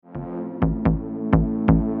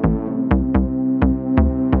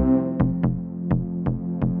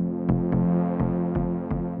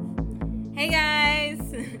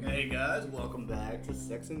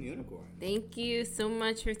Sex and Unicorn. Thank you so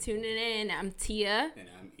much for tuning in. I'm Tia. And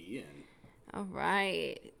I'm Ian. All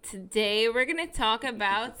right. Today we're going to talk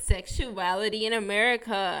about sexuality in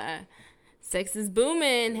America. Sex is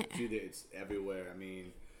booming. Dude, it's everywhere. I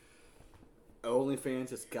mean,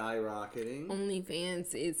 OnlyFans is skyrocketing.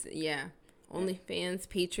 OnlyFans is, OnlyFans,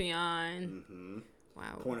 Patreon. Mm-hmm.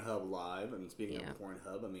 Wow. Pornhub Live. I mean, speaking of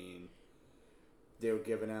Pornhub, I mean, they were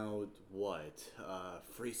giving out,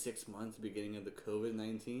 free 6 months beginning of the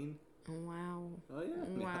COVID-19? Wow. Oh,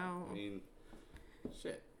 yeah. Wow. I mean,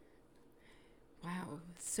 shit. Wow.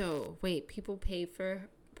 So, wait, people pay for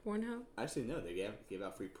Pornhub? Actually, no. They gave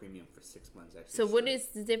out free premium for 6 months. Actually, so, what is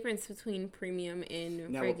the difference between premium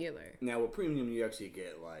and regular? Now, with premium, you actually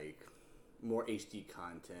get, more HD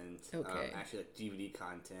content. Okay. Actually, DVD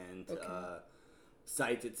content. Okay.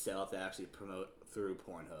 Sites itself that actually promote through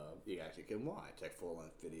Pornhub, you actually can watch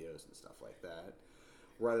full-length videos and stuff like that,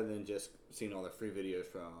 rather than just seeing all the free videos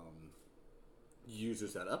from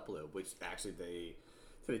users that upload. Which actually they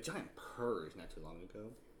did a giant purge not too long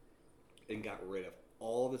ago and got rid of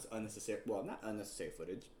all this not unnecessary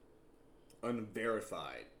footage,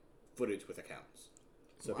 unverified footage with accounts.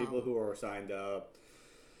 So people who are signed up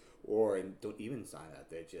or don't even sign up,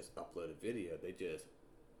 they just upload a video. They just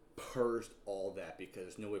purged all that because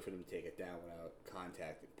there's no way for them to take it down without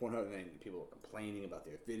contacting Pornhub. And then people were complaining about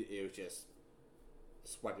their video. It was just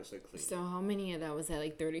swiped it so clean. So how many of that was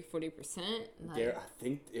that? 30-40%? I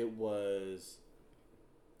think it was.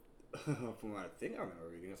 From what I remember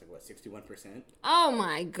reading, it was 61%. Oh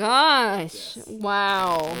my gosh! Yes.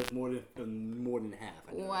 Wow. It was more than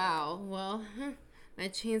half. Wow. Well, my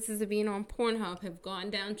chances of being on Pornhub have gone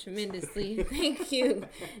down tremendously. Thank you.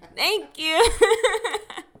 Thank you.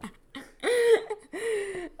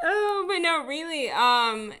 Oh, but no, really.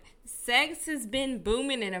 Sex has been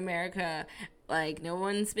booming in America. No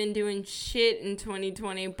one's been doing shit in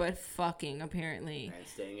 2020 but fucking, apparently. And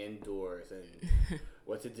staying indoors and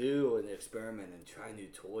what to do and experiment and try new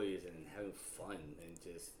toys and having fun and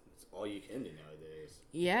just it's all you can do nowadays.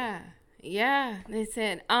 Yeah. They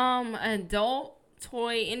said adult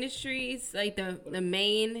toy industries, the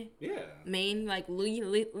main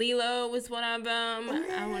Lilo was one of them.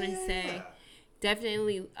 I want to say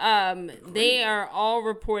definitely they are all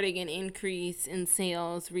reporting an increase in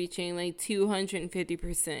sales reaching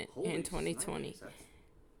 250% in 2020.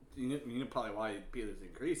 You know probably why people is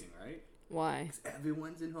increasing, right? Why? Because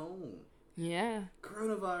everyone's in home. Yeah.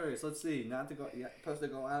 Coronavirus. Let's see. Not to go. You're not supposed to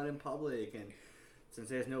go out in public, and since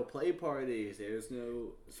there's no play parties, there's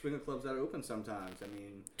no swinger clubs that are open sometimes. I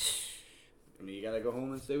mean, you gotta go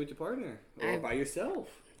home and stay with your partner or by yourself.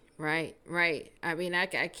 Right. I mean, I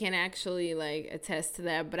can't actually attest to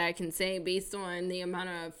that, but I can say based on the amount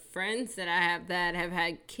of friends that I have that have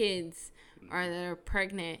had kids or that are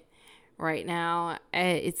pregnant right now,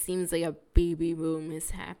 it seems like a baby boom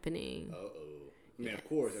is happening. Uh-oh. I mean, of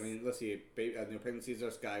course. I mean, let's see. Pregnancies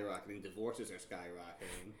are skyrocketing. Divorces are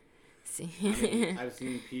skyrocketing. See? I've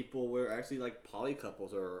seen people where actually poly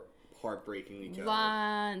couples are heartbreaking each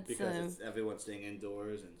other because everyone's staying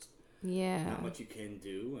indoors and not much you can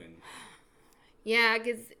do. And yeah,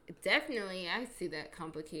 because definitely I see that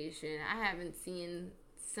complication. I haven't seen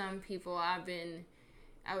some people I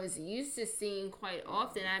was used to seeing quite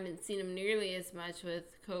often. I haven't seen them nearly as much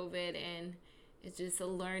with COVID, and it's just a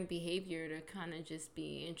learned behavior to kind of just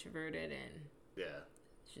be introverted and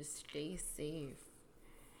just stay safe.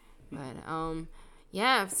 But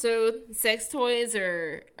so sex toys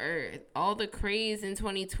are all the craze in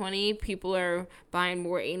 2020. People are buying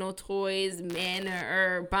more anal toys. Men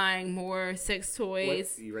are buying more sex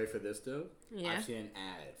toys. You ready for this, though? Yeah. I've seen an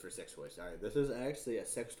ad for sex toys. Sorry, this is actually a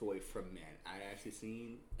sex toy for men. I actually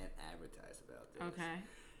seen an advertise about this. Okay.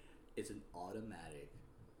 It's an automatic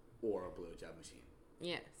oral blowjob machine.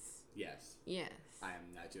 Yes. I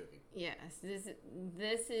am not joking. Yes. This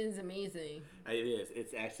is amazing. It is.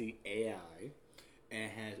 It's actually AI, and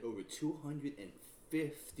it has over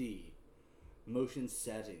 250 motion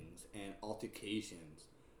settings and altercations,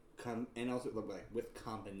 and also with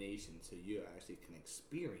combinations, so you actually can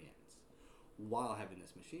experience while having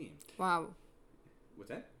this machine. Wow.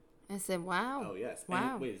 What's that? I said, wow. Oh, yes.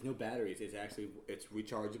 Wow. And there's no batteries. It's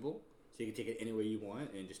rechargeable, so you can take it anywhere you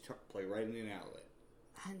want and just play right in an outlet.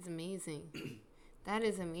 That's amazing. That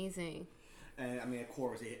is amazing. And I mean, of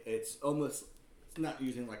course, it's not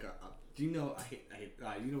using do you know?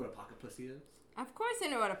 You know what a pocket pussy is? Of course, I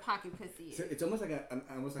know what a pocket pussy is. So it's almost like a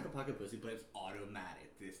pocket pussy, but it's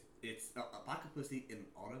automatic. It's a pocket pussy in an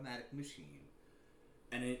automatic machine,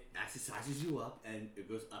 and it exercises you up, and it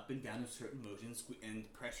goes up and down in certain motions,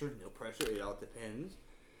 and pressure, no pressure, it all depends.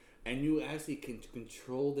 And you actually can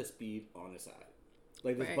control the speed on the side.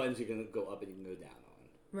 Like, there's buttons you can go up and you can go down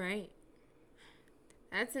on. Right.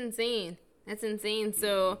 That's insane. That's insane.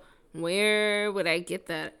 So, where would I get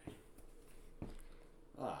that?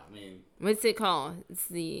 I mean... What's it called?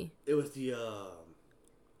 It was the,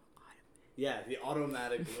 yeah, the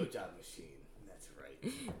automatic blowjob machine. That's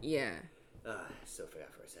right. Yeah. So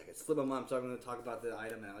forgot for a second. Slip my mom, so I'm going to talk about the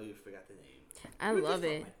item and I forgot the name. I love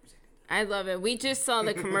it. I love it. We just saw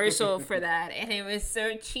the commercial for that, and it was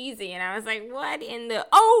so cheesy. And I was like, what in the...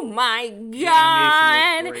 Oh, my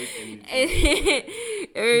God.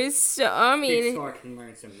 It was so... I mean... Pixar can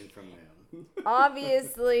learn something from them.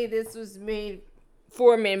 Obviously, this was made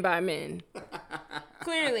for men by men.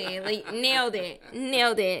 Clearly. Like, nailed it.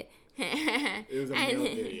 It was a male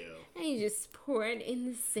video. And you just pour it in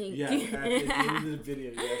the sink. Yeah, at the end of the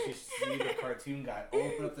video, you actually see the cartoon guy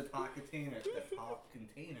open up the top container,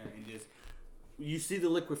 and just you see the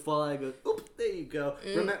liquid fall out. And goes, "Oop, there you go."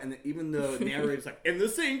 And then even the narrator's like, "In the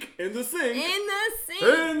sink, in the sink, in the sink,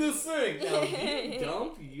 in the sink." Now, you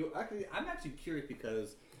dump. I'm actually curious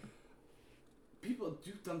because people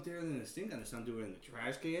do dump theirs in the sink, and some do it in the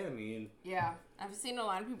trash can. I mean, yeah, I've seen a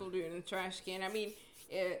lot of people do it in the trash can. I mean.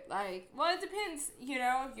 It it depends,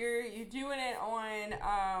 you're doing it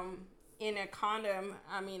on in a condom.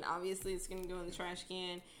 I mean, obviously it's gonna go in the trash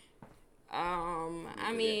can.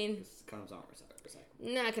 I mean, condoms aren't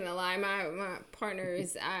recyclable. Not gonna lie, my partner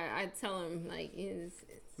is. I tell him like it's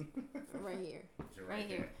right here,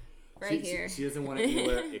 right here. She doesn't want it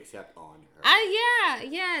anywhere except on her.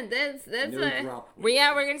 Yeah. That's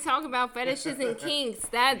we're gonna talk about fetishes and kinks.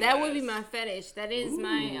 That would be my fetish. That is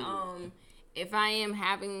my If I am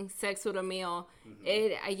having sex with a male,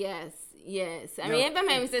 yes. I mean, if I'm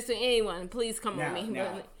having sex with anyone, please come on me.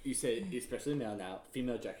 Now, you said especially male. Now,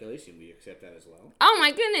 female ejaculation, we accept that as well. Oh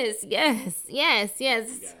my goodness, yes.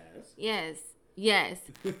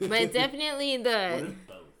 But definitely both.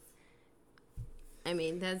 I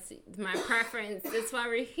mean, that's my preference. That's why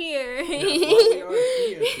we're here. We are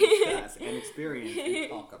here to discuss and experience and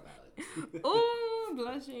talk about it. Oh,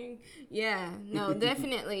 blushing. Yeah, no,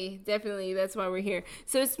 definitely. That's why we're here.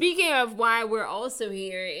 So speaking of why we're also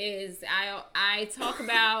here is I talk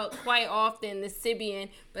about quite often the Sybian,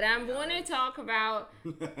 but I'm going to talk about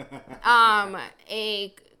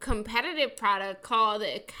a competitive product called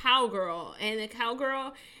a Cowgirl. And the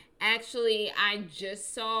Cowgirl, actually, I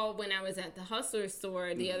just saw when I was at the Hustler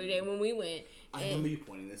store the other day when we went. I remember you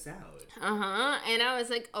pointing this out. And I was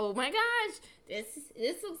like, oh my gosh,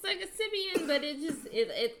 this looks like a Sybian, but it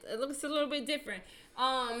looks a little bit different.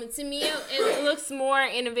 To me, it looks more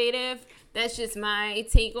innovative. That's just my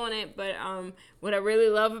take on it. But what I really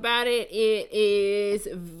love about it is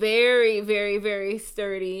very, very, very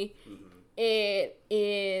sturdy. Mm-hmm. It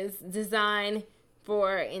is designed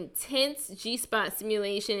for intense G-spot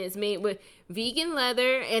stimulation. It's made with vegan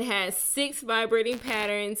leather. It has 6 vibrating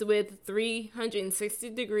patterns with 360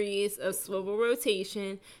 degrees of swivel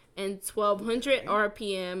rotation and 1,200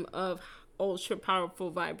 RPM of ultra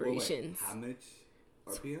powerful vibrations. Wait, how much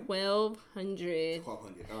RPM? 1,200.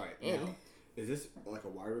 1,200. All right. Now, is this like a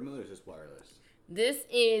wire remote or is this wireless? This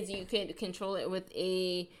is, you can control it with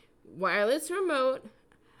a wireless remote.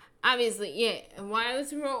 Obviously, yeah, a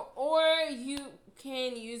wireless remote, or you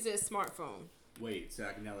can use a smartphone. Wait, so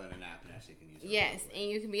I can download an app and actually can use it? Yes, and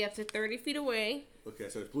you can be up to 30 feet away. Okay,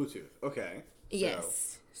 so it's Bluetooth. Okay.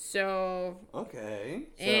 Yes. So. Okay.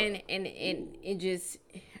 And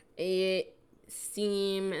it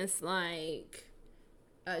seems like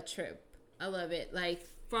a trip. I love it. Like,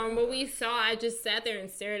 from what we saw, I just sat there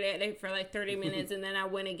and stared at it for like 30 minutes, and then I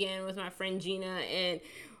went again with my friend Gina, and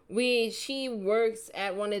she works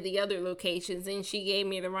at one of the other locations, and she gave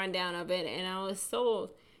me the rundown of it, and I was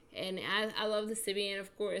sold. And I love the Sybian,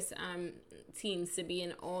 of course. I'm Team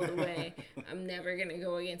Sybian all the way. I'm never gonna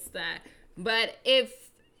go against that. But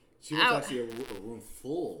if she was actually a room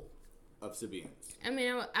full of Sybians. I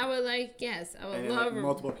mean, I would like, yes, I would and love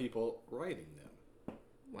multiple people writing them.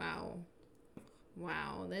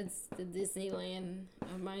 Wow, that's the Disneyland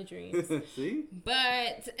of my dreams. See?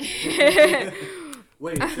 But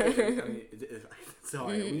wait,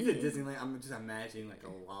 sorry. When you said Disneyland, I'm just imagining like a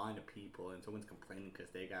line of people and someone's complaining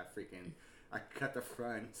because they got freaking. I cut the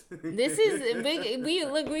front. This is big.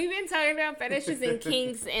 We've been talking about fetishes and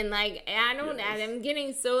kinks, and like I'm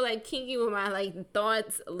getting so like kinky with my like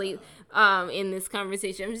thoughts in this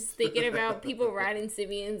conversation. I'm just thinking about people riding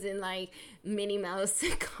Sybians in like Minnie Mouse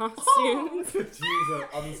costumes. Oh, Jesus,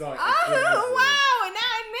 I'm sorry. Oh wow, and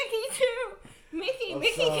now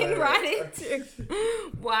Mickey can ride it too.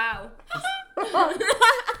 Wow.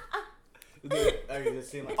 I can just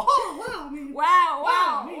see like, oh wow, I mean, wow,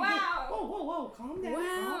 whoa, calm down,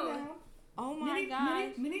 calm down. Oh my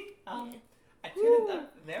gosh. Minnie. I tuned it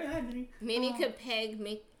up very high, Minnie. Minnie could peg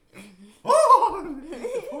make. Oh!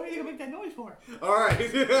 What are you gonna make that noise for? All right.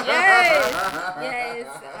 Yes.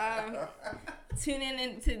 Tune in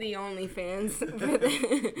into the OnlyFans.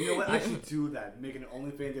 You know what? I should do that. Make an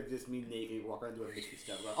OnlyFans of just me naked, walk around doing mystery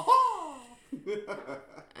stuff. Like, oh!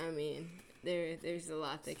 I mean, there's a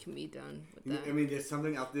lot that can be done with that. I mean, there's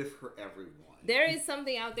something out there for everyone. There is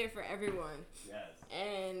something out there for everyone. Yes.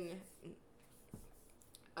 And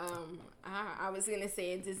I was gonna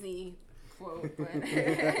say a Disney quote, but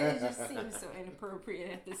it just seems so inappropriate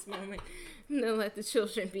at this moment. I'm gonna let the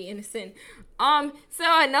children be innocent. So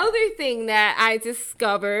another thing that I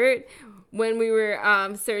discovered when we were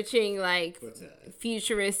searching like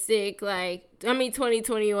futuristic,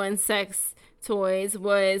 2021 sex toys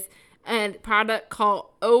was a product called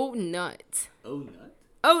O Nut. O Nut?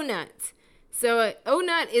 O Nut. So O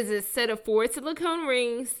Nut is a set of 4 silicone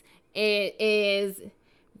rings. It is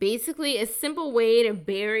basically a simple way to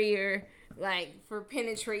barrier for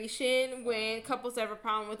penetration when couples have a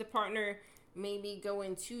problem with a partner maybe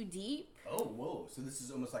going too deep. Oh, whoa. So this is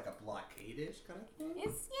almost like a blockade-ish kind of thing?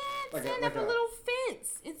 It's setting up a little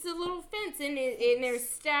fence. It's a little fence, and they're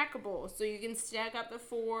stackable. So you can stack up the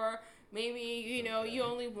 4. Maybe, you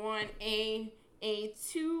only want a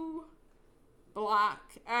 2-ring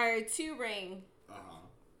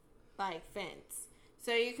fence.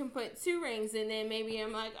 So you can put 2 rings, and then maybe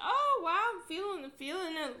I'm like, oh wow, I'm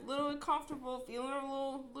feeling a little comfortable, feeling a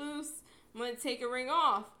little loose. I'm gonna take a ring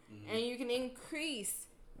off, and you can increase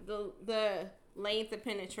the length of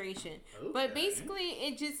penetration. Okay. But basically,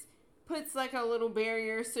 it just puts like a little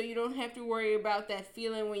barrier, so you don't have to worry about that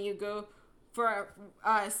feeling when you go for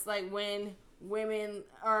us, like when women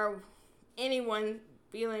or anyone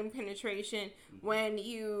feeling penetration when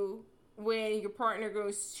your partner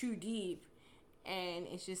goes too deep. And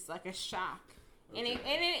it's just like a shock, okay. and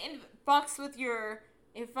it fucks with your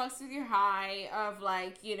high of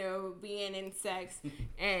being in sex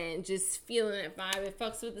and just feeling that vibe. It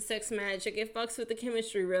fucks with the sex magic. It fucks with the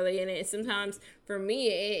chemistry, really. And it sometimes for me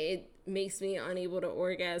it makes me unable to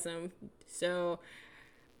orgasm. So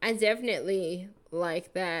I definitely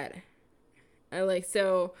like that.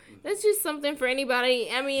 So that's just something for anybody.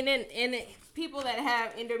 I mean, and people that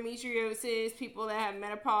have endometriosis, people that have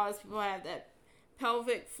menopause, people that have that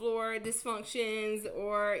pelvic floor dysfunctions,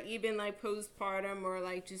 or even postpartum, or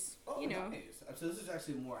just nice. So this is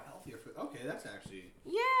actually more healthier for. Okay, that's actually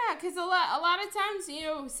because a lot of times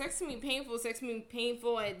sex can be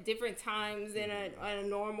painful at different times than a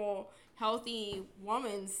normal healthy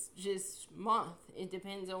woman's just month. It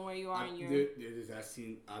depends on where you are in your.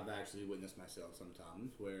 I've actually witnessed myself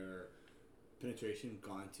sometimes where penetration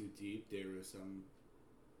gone too deep. There was some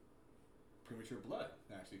premature blood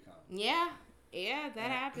actually come. Yeah, that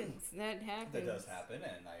happens. That happens. That does happen,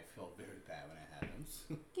 and I feel very bad when it happens.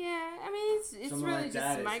 Yeah, I mean it's really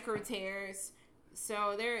just micro tears,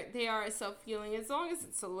 so they are self-healing as long as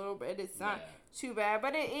it's a little bit. It's not too bad,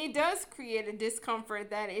 but it does create a discomfort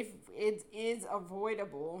that if it is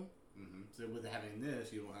avoidable. Mm-hmm. So with having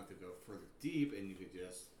this, you don't have to go further deep, and you could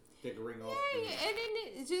just take a ring off. Yeah, and then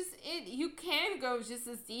you can go just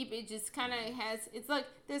as deep. It just kind of has. It's like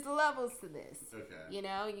there's levels to this. Okay. You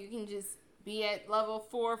can just be at level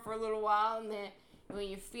 4 for a little while, and then when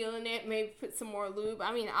you're feeling it, maybe put some more lube.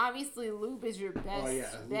 I mean, obviously, lube is your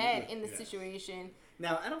best bet in the situation.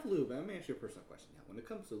 Now, out of lube, let me ask you a personal question. Now, when it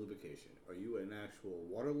comes to lubrication, are you an actual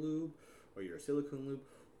water lube, or you're a silicone lube,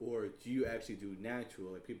 or do you actually do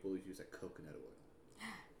natural, like people use coconut oil?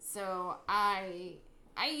 So I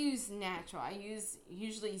use natural. I use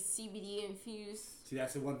usually CBD infused. See,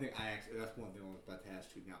 that's the one thing that's one thing I was about to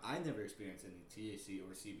ask you. Now, I never experienced any THC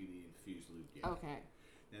or CBD infused lube yet. Okay.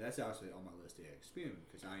 Now, that's actually on my list to experiment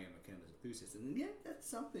because I am a cannabis enthusiast, and that's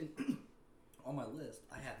something on my list.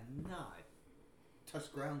 I have not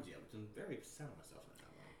touched ground yet, which I'm very excited myself on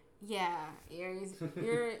that one. Yeah, you're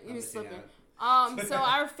slipping. So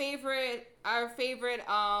our favorite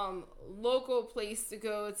local place to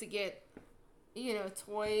go to get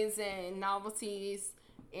toys and novelties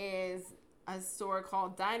is a store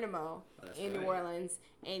called Dynamo in New Orleans,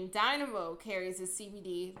 and Dynamo carries a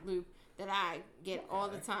CBD loop that I get all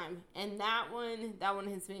the time, and that one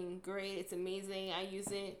has been great. It's amazing. I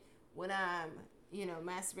use it when I'm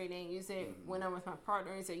masturbating. I use it when I'm with my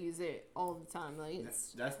partners. I use it all the time.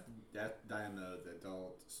 That's Dynamo, the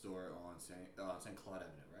adult store on St. Claude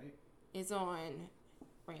Avenue, right? It's on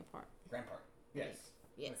Rampart. Yes.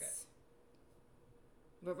 Okay.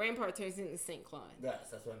 But Rampart turns into St. Claude.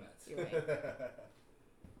 Yes, that's what I meant. You're right.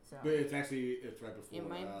 So. But it's right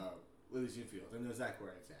before Lily's Field. I know exactly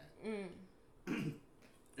where it's at.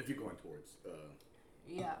 If you're going towards,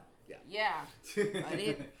 yeah. Yeah.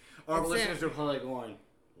 Yeah. Our listeners are probably going,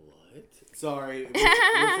 what? Sorry.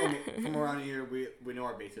 We're from around here. We know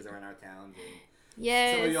our bases are in our towns. And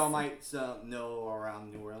yes. some of y'all might know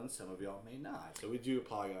around New Orleans. Some of y'all may not. So we do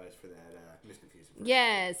apologize for that misconfusion.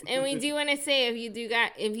 Yes. And we do want to say, if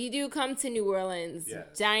you do come to New Orleans,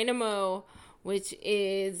 yes. Dynamo, which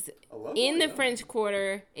is in the French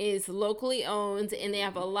Quarter, is locally owned, and they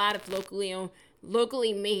have a lot of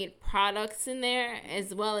locally made products in there,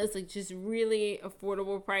 as well as like just really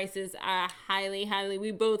affordable prices.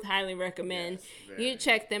 We both highly recommend you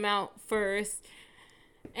check them out first,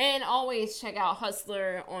 and always check out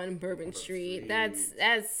Hustler on Bourbon Street. That's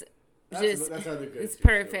it's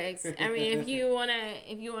perfect. I mean, if you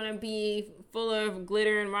wanna be full of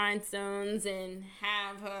glitter and rhinestones and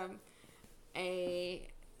have a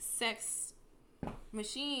sex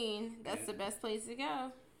machine, that's the best place to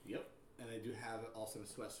go. Yep. And they do have awesome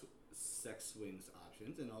sex swings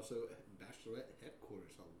options, and also bachelorette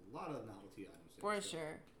headquarters. A lot of novelty items. For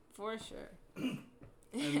sure.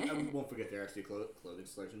 And won't forget their actually clothing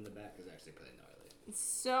selection in the back is actually pretty gnarly. It's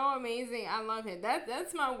so amazing. I love it.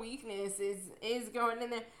 That's my weakness is going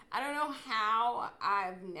in there. I don't know how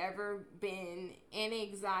I've never been an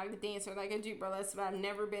exotic dancer. Like, I do burlesque, but I've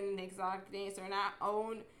never been an exotic dancer, and I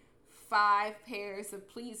own 5 pairs of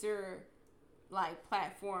pleaser like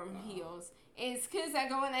platform heels. It's because I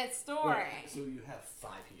go in that store. Wait, so you have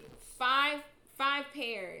 5 heels? 5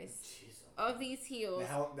 pairs of these heels.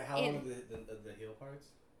 How long are the heel parts?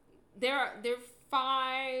 They're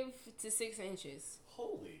 5 to 6 inches.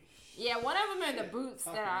 Holy shit. Yeah, one of them are the boots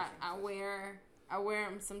that I wear. I wear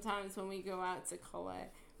them sometimes when we go out to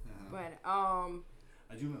Colette. But I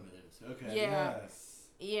do remember this. Okay. Yeah. Yes.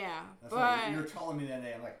 Yeah, that's but right. You were telling me that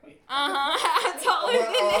day. I'm like, wait. I totally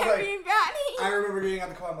did everybody. I remember getting out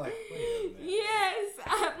the car. I'm like, wait a minute. Yes,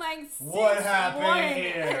 I'm like 6'1". What happened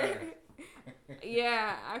here?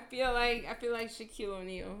 Yeah, I feel like Shaquille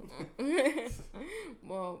O'Neal.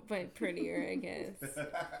 Well, but prettier, I guess.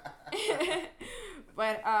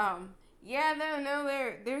 But yeah, no,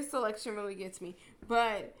 their selection really gets me.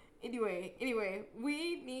 But anyway,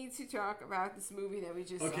 we need to talk about this movie that we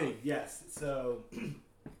just saw. Okay, yes. So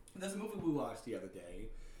there's a movie we watched the other day.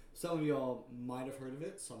 Some of y'all might have heard of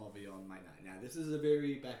it. Some of y'all might not. Now, this is a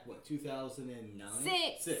very back,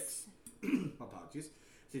 2009? 6. Apologies.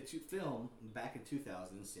 It's a film back in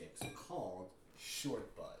 2006 called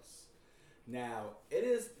Short Bus. Now, it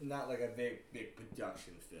is not like a big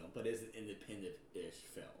production film, but it's an independent-ish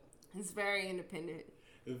film. It's very independent.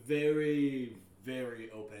 Very,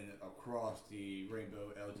 very open across the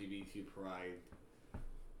rainbow LGBT pride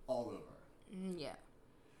all over. Yeah.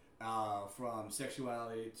 From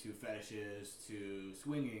sexuality to fetishes to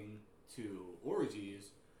swinging to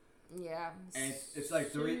orgies. Yeah. And it's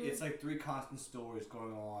like three constant stories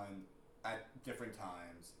going on at different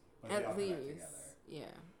times, but they all connect together.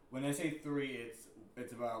 Yeah. When I say 3,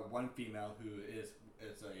 it's about one female who is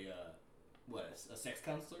a sex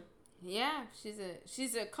counselor. Yeah, she's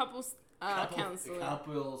a couples counselor.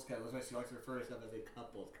 Couples counselor. She likes to refer to herself as a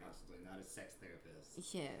couples counselor, not a sex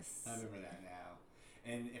therapist. Yes. I remember that now.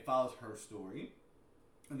 And it follows her story.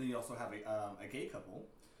 And then you also have a gay couple,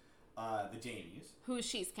 the Jamies. Who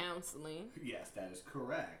she's counseling. Yes, that is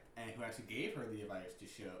correct. And who actually gave her the advice to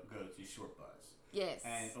go to Short Bus. Yes.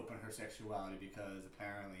 And open her sexuality because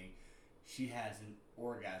apparently she has an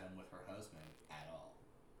orgasm with her husband at all.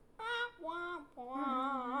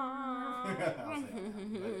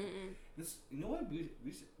 You know what? We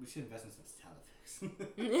should invest in some sound effects.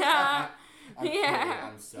 Yeah.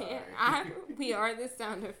 I'm sorry. Yeah, we are the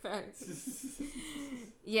sound effects.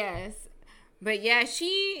 Yes. But yeah,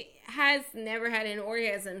 she has never had an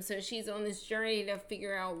orgasm, so she's on this journey to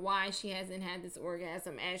figure out why she hasn't had this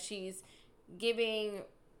orgasm as she's giving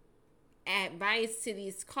advice to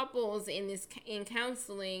these couples in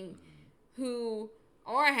counseling who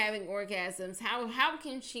are having orgasms. How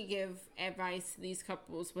can she give advice to these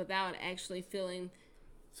couples without actually feeling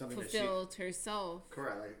something fulfilled herself?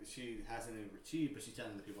 Correct. Like, she hasn't achieved, but she's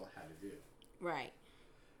telling the people how to do. Right.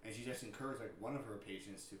 And she just encouraged one of her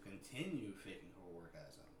patients to continue faking her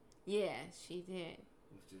orgasm. Yeah, she did.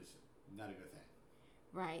 Which is not a good thing.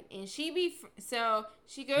 Right. And she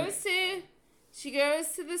goes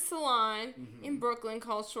to the salon in Brooklyn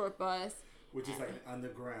called Short Bus, which is like an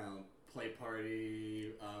underground play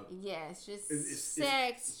party. Yes, just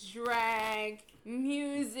sex, drag,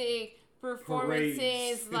 music, performances,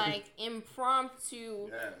 parades. Like impromptu,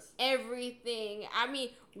 everything. I mean,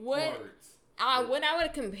 what I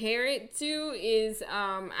would compare it to is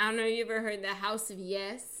I don't know, you ever heard the House of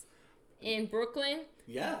Yes in Brooklyn?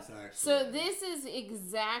 Yes, actually. So this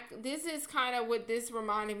is kind of what this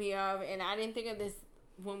reminded me of, and I didn't think of this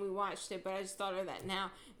when we watched it, but I just thought of that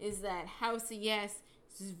now, is that House of Yes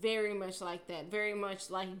is very much like that. Very much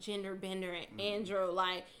like gender bender and andro,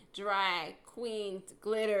 like drag, queen,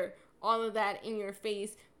 glitter, all of that in your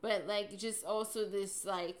face, but like just also this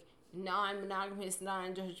like non-monogamous,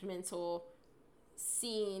 non-judgmental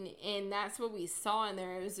scene, and that's what we saw in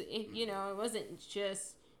there. It wasn't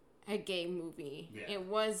just a gay movie. Yeah. It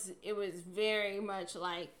was very much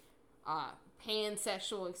like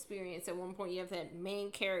pansexual experience. At one point, you have that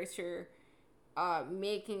main character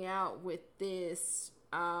making out with this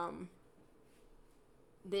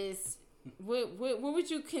what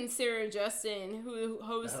would you consider, Justin, who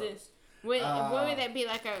hosts this? What would that be,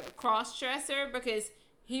 like a cross dresser? Because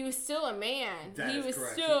he was still a man. That he is was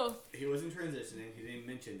correct. Still. He wasn't transitioning. He didn't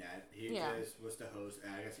mention that. He just was the host,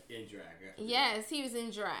 and I guess in drag. Yes, he was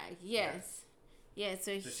in drag. Yes. Yeah,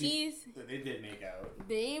 so they did make out.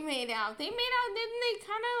 They made out. Didn't they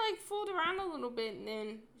kind of like fooled around a little bit, and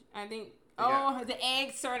then I think the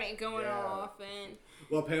egg started going off, and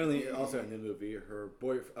well, apparently also in the movie, her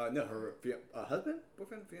husband,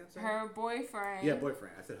 boyfriend, fiance. Her boyfriend. Yeah,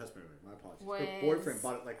 boyfriend. I said husband. My apologies. Her boyfriend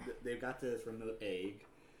bought it, like they got this remote egg,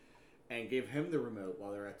 and gave him the remote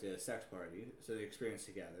while they're at the sex party, so they experienced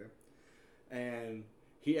together, and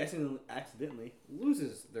he accidentally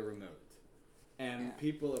loses the remote. And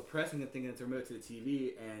people are pressing the thing that's remote to the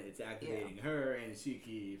TV, and it's activating her, and she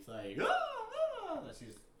keeps like,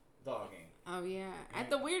 she's dogging. Oh yeah, at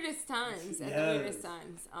the weirdest times.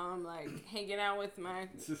 Like hanging out with my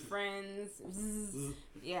friends.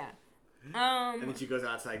 Yeah. And then she goes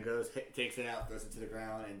outside, takes it out, throws it to the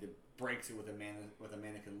ground, and breaks it with a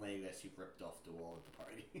mannequin leg that she ripped off the wall at the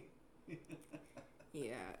party.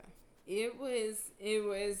 Yeah. It was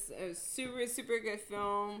a super, super good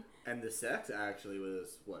film. And the sex actually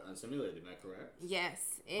was, unsimulated, am I correct?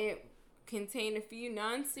 Yes. It contained a few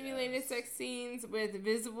non-simulated sex scenes with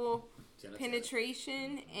visible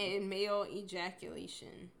penetration and male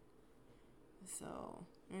ejaculation. So,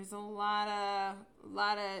 there's a lot of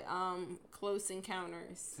close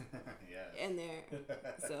encounters in there.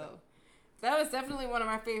 So, that was definitely one of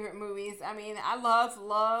my favorite movies. I mean, I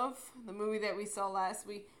love the movie that we saw last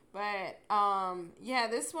week. But,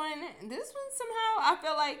 this one somehow, I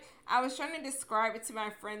feel like I was trying to describe it to my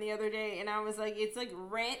friend the other day, and I was like, it's like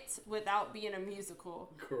Rent without being a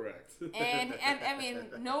musical. Correct. And I mean,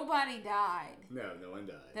 nobody died. No one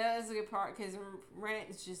died. That was a good part, because Rent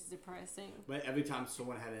is just depressing. But every time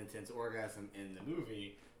someone had an intense orgasm in the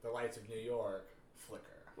movie, the lights of New York flicker.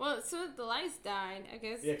 Well, so the lights died, I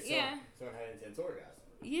guess. Someone had an intense orgasm.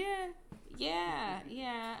 Yeah.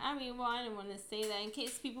 I mean, I didn't want to say that in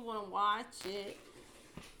case people want to watch it.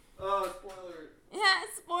 Oh, spoiler. Yeah,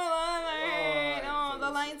 spoiler alert. The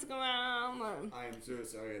lights go out. I'm so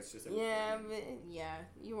sorry. It's just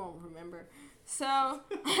you won't remember. So,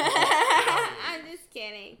 I'm just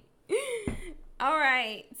kidding. All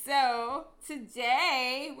right. So,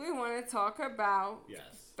 today we want to talk about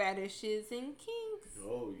fetishes and kinks.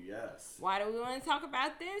 Oh, yes. Why do we want to talk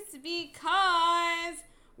about this? Because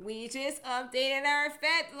we just updated our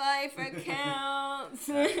FetLife account.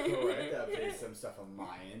 That's correct. I updated some stuff on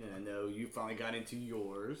mine, and I know you finally got into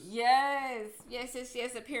yours. Yes.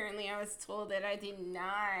 Apparently, I was told that I did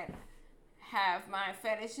not have my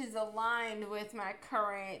fetishes aligned with my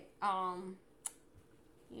current,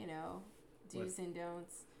 do's and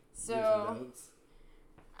don'ts. So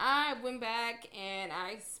I went back and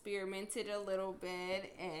I experimented a little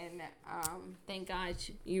bit, and thank God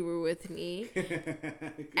you were with me.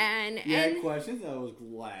 And you had questions I was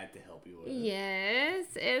glad to help you with.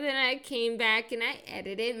 Yes, and then I came back and I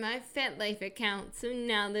edited my FetLife account. So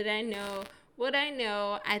now that I know what I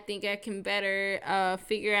know, I think I can better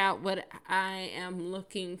figure out what I am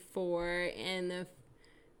looking for in the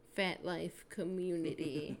FetLife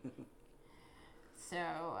community.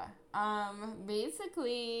 So,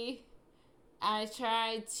 basically, I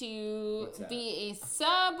tried to be a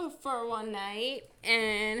sub for one night,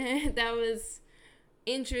 and that was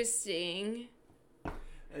interesting.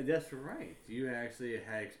 That's right. You actually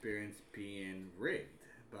had experience being rigged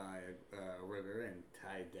by a rigger and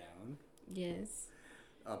tied down. Yes.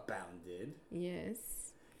 Abounded.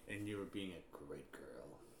 Yes. And you were being a great girl.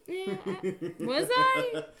 Yeah. Was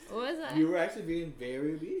I? You were actually being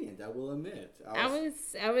very obedient, I will admit. I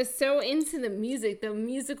was so into the music, the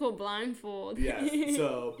musical blindfold. Yes.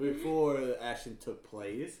 So before the action took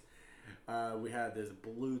place, we had this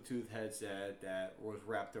Bluetooth headset that was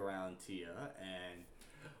wrapped around Tia, and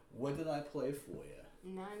what did I play for you?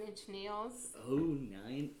 9 Inch Nails. Oh,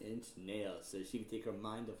 9 Inch Nails. So she could take her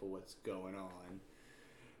mind off of what's going on.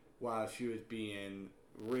 while she was being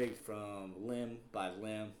rigged from limb by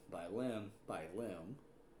limb by limb by limb,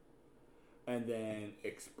 and then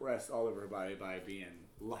expressed all over her body by being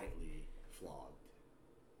lightly flogged.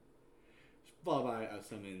 Followed by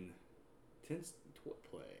some intense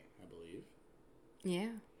play, I believe.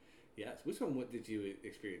 Yeah. Yes. Which one? What did you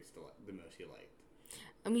experience the most you liked?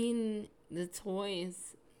 I mean, the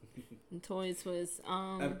toys. The toys was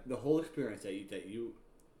the whole experience that you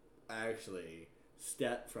actually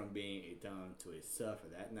stepped from being a dom to a sub for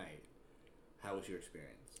that night. How was your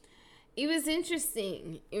experience? It was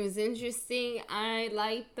interesting. I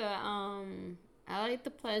liked the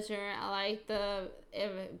pleasure.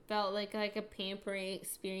 It felt like a pampering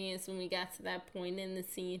experience when we got to that point in the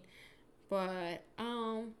scene. But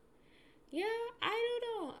yeah, I don't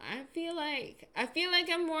know. I feel like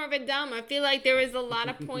I'm more of a dom. I feel like there was a lot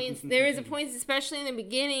of points. There was a point, especially in the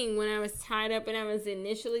beginning, when I was tied up and I was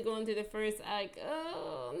initially going through the first, like,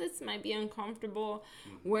 oh, this might be uncomfortable.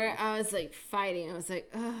 Mm-hmm. Where I was like fighting. I was like,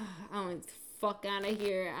 oh, I want to fuck out of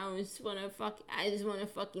here. I just want to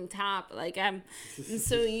fucking top. Like I'm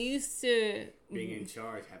so used to being in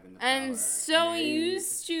charge, having the power. I'm so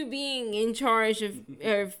used to being in charge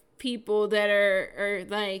of people that are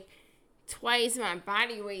like twice my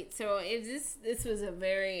body weight. So this was a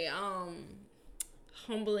very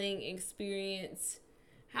humbling experience.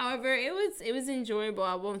 However, it was enjoyable.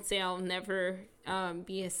 I won't say I'll never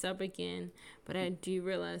be a sub again, but I do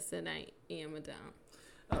realize that I am a dom.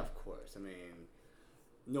 Of course. I mean,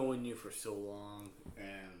 knowing you for so long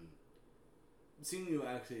and seeing you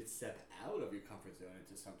actually step out of your comfort zone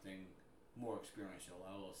into something more experiential,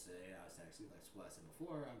 I will say, I was actually, like what I said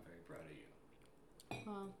before, I'm very proud of you.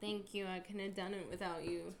 Well, thank you. I couldn't have done it without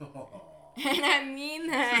you. And I mean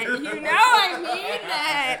that. You know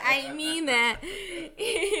I mean that.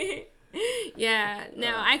 Yeah.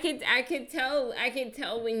 No, I could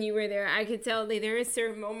tell when you were there. I could tell that there were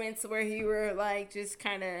certain moments where you were like just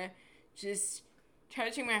kind of just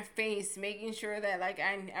touching my face, making sure that like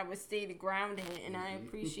I would stay grounded, and I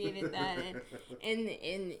appreciated that. And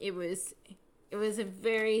it was a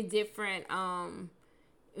very different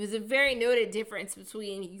it was a very noted difference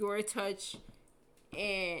between your touch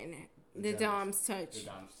and the dom's touch. The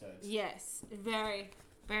dom's touch. Yes, very,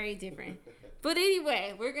 very different. But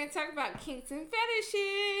anyway, we're going to talk about kinks and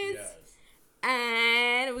fetishes. Yes.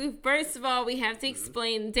 And first of all, we have to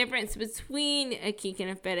explain the difference between a kink and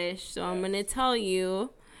a fetish. So I'm going to tell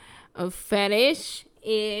you, a fetish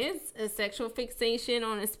is a sexual fixation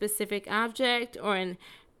on a specific object or an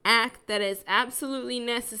act that is absolutely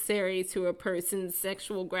necessary to a person's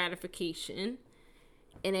sexual gratification.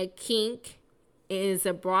 And a kink is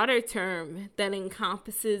a broader term that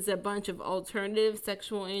encompasses a bunch of alternative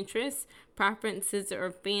sexual interests, preferences, or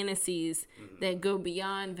fantasies that go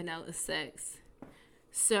beyond vanilla sex.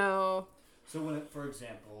 So when for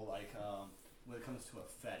example, like when it comes to a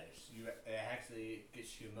fetish, it actually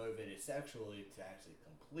gets you motivated sexually to actually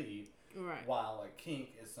complete. Right. While a kink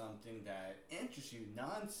is something that interests you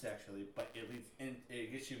non-sexually, but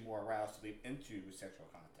it gets you more aroused to leap into sexual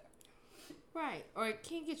contact. Right. Or a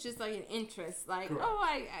kink is just like an interest. Like, correct. Oh,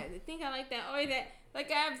 I think I like that. Or that,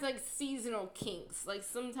 like, I have like seasonal kinks. Like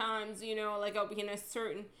sometimes, like I'll be in a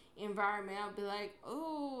certain environment, I'll be like,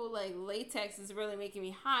 oh, like latex is really making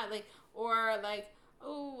me hot. Like, or like,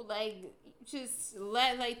 oh, like just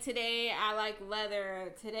like today I like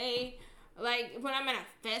leather. Today, like when I'm at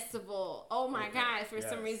a festival, oh my God, for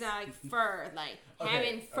some reason I like fur. Like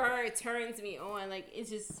having fur turns me on. Like it's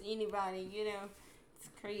just anybody, it's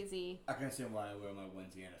crazy. I can understand why I wear my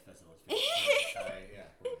onesie at a festival.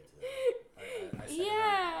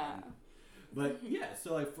 But yeah,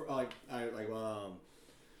 so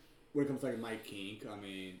when it comes to like my kink, I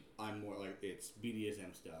mean, I'm more like it's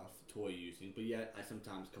BDSM stuff, toy using, but yet I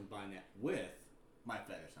sometimes combine that with my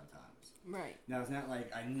fetish sometimes. Right. Now, it's not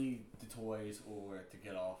like I need the toys or to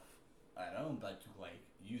get off at home, but to like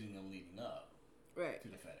using them leading up to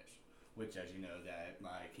the fetish. Which, as you know, that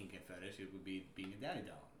my kink and fetish, it would be being a daddy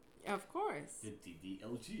dom. Of course. The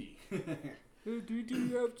DDLG. The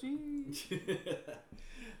DDLG.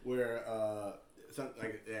 Where,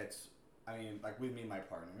 like with me and my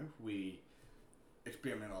partner, we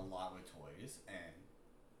experiment a lot with toys, and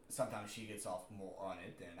sometimes she gets off more on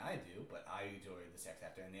it than I do, but I enjoy the sex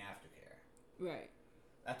after and the aftercare. Right.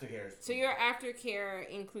 Aftercare is... So your aftercare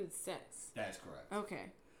includes sex? That is correct.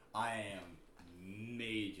 Okay. I am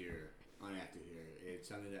major on aftercare. It's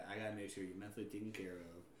something that I gotta make sure you're mentally taken care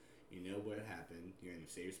of. You know what happened. You're in a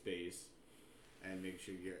safe space, and make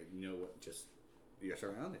sure you know what just your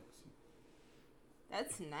surroundings.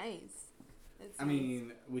 That's nice. I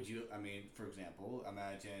mean, for example,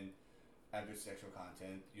 imagine after sexual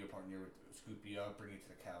content, your partner would scoop you up, bring you to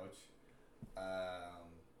the couch,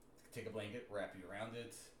 take a blanket, wrap you around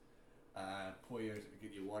it,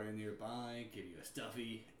 get you water nearby, give you a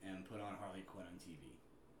stuffy, and put on Harley Quinn on TV.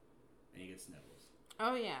 And you get snuggles.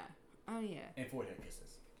 Oh, yeah. Oh, yeah. And forehead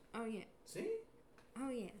kisses. Oh, yeah. See? Oh,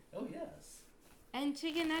 yeah. Oh, yes. And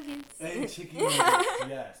chicken nuggets. And chicken nuggets.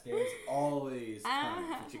 Yes, there's always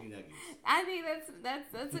time for chicken nuggets. I think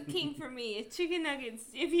that's a king for me. Chicken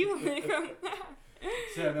nuggets. If you want to come.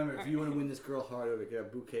 So remember, if you want to win this girl heart over, get a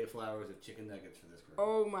bouquet of flowers of chicken nuggets for this girl.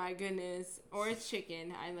 Oh my goodness. Or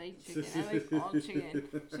chicken. I like chicken. I like all chicken.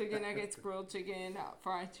 Chicken nuggets, grilled chicken,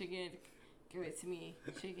 fried chicken. Give it to me.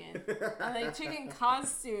 Chicken. I like chicken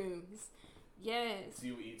costumes. Yes. So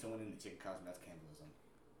you eat someone in the chicken costume, that's cannibalism.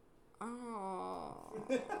 Oh.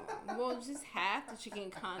 Well, just half the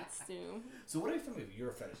chicken costume. So what are some of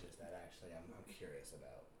your fetishes that actually I'm curious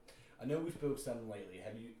about? I know we spoke some lately.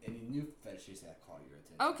 Have you any new fetishes that caught your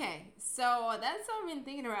attention? Okay, so that's what I've been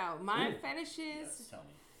thinking about. My fetishes. Yes, tell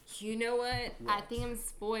me. You know what? I think I'm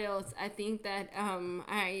spoiled. I think that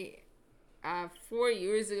 4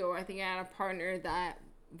 years ago, I think I had a partner that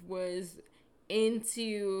was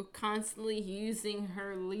into constantly using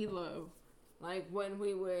her Lilo. Like when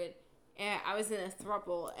we would, I was in a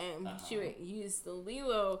throuple and she would use the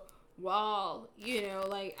Lilo while,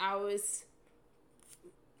 like I was,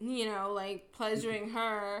 like pleasuring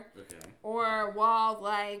her. Okay. Or while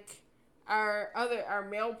like our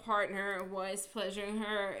male partner was pleasuring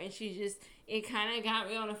her, and it kind of got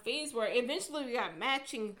me on a phase where eventually we got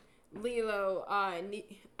matching Lilo, I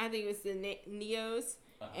think it was the Neos.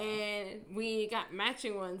 And we got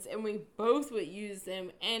matching ones, and we both would use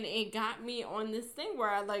them, and it got me on this thing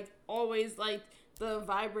where I always liked the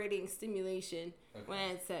vibrating stimulation when I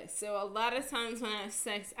had sex. So a lot of times when I have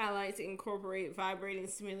sex, I like to incorporate vibrating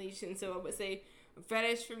stimulation. So I would say a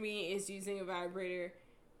fetish for me is using a vibrator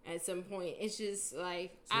at some point. It's just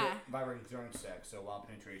like vibrating during sex. So while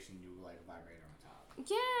penetration, you like a vibrator on top.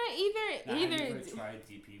 Yeah, either. Have you ever tried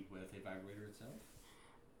DP with a vibrator itself?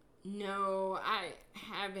 No, I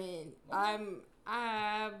haven't.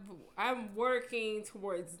 I'm working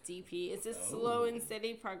towards DP. It's a slow and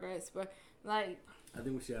steady progress, but like. I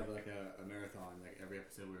think we should have like a marathon, like every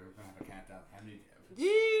episode we're gonna have a countdown. How many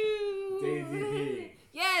DP?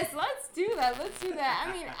 Yes, let's do that.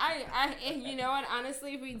 I mean, I you know what?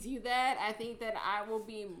 Honestly, if we do that, I think that I will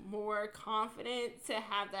be more confident to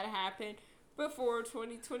have that happen before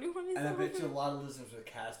 2021 is over. And I bet you a lot of listeners would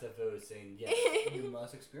cast a vote saying, yes, you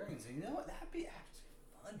must experience it. You know what? That'd be actually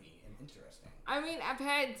funny and interesting. I mean, I've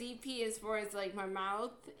had DP as far as like my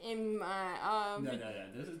mouth and my No.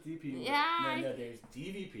 This is DP. Yeah. No. There's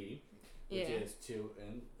DVP, which is two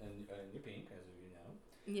in your pink, as you know.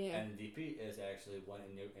 Yeah. And DP is actually one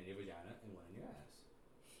in your vagina and one in your ass.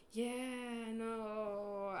 Yeah.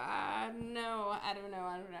 No. I don't know.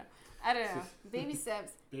 Baby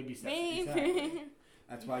steps. Baby steps. Exactly.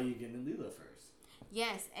 That's why you get in Lilo first.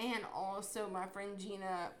 Yes, and also my friend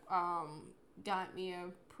Gina got me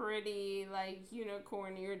a pretty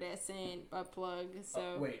unicorn iridescent butt plug.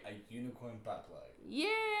 So wait, a unicorn butt plug?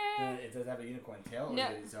 Yeah. It does have a unicorn tail, or no,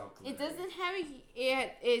 is it all clear? It doesn't have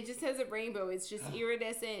it just has a rainbow. It's just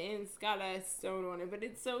iridescent and it's got a stone on it, but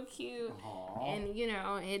it's so cute. Aww. And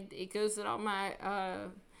it goes with all my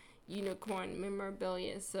unicorn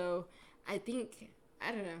memorabilia. So I think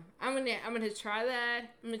I don't know. I'm gonna try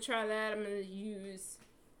that. I'm gonna use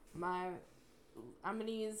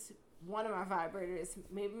one of my vibrators,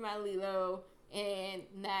 maybe my Lilo,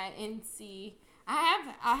 and see.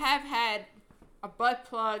 I have had a butt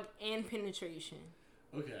plug and penetration.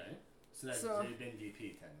 Okay, so that's been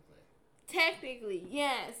DP technically. Technically,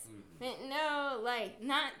 yes, but no,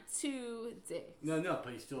 not two dicks. No,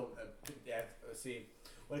 but you still see.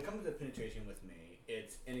 When it comes to penetration with me,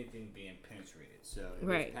 it's anything being penetrated. So if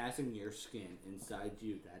it's passing your skin inside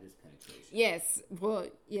you, that is penetration. Yes. Well,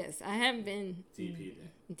 yes. I have been DP then.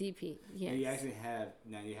 DP, yes. And you actually have,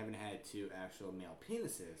 now you haven't had two actual male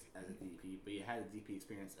penises as a DP, but you had a DP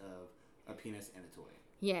experience of a penis and a toy.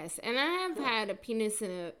 Yes, and I have had a penis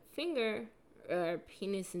and a finger, or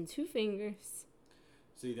penis and two fingers.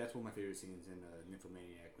 See, that's one of my favorite scenes in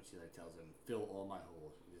Nymphomaniac, when she tells him, fill all my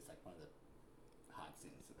holes. It's one of the hot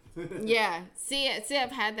scenes. Yeah. See,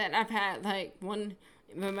 I've had that. I've had one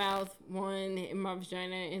in my mouth, one in my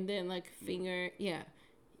vagina, and then a finger. Yeah.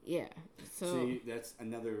 So see, that's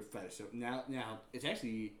another fetish. So now it's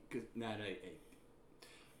actually not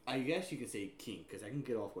I guess you could say kink, because I can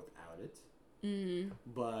get off without it. Mm-hmm.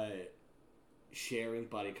 But sharing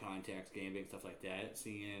body contacts, gaming, stuff like that,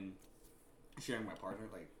 sharing my partner,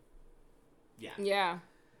 yeah.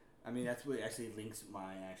 I mean, that's what actually links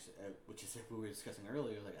my which is like we were discussing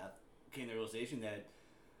earlier. Like I came to the realization that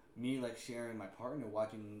me like sharing my partner,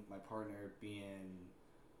 watching my partner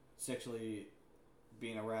sexually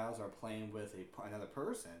being aroused or playing with another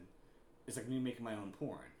person, is like me making my own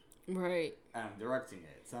porn. Right. I'm directing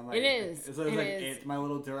it, so I'm like, it is. It's my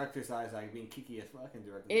little director size, like being kiki as fuck and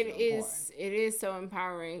directing. It is. It is so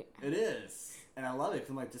empowering. It is, and I love it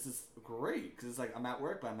because I'm like, this is great because it's like I'm at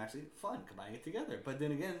work, but I'm actually fun combining it together. But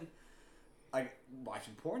then again, like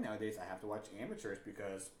watching porn nowadays, I have to watch amateurs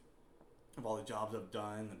because of all the jobs I've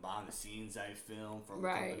done, the behind the scenes I filmed for the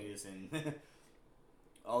companies, and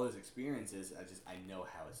all those experiences. I know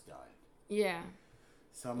how it's done. Yeah.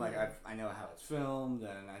 So I'm like, I know how it's filmed,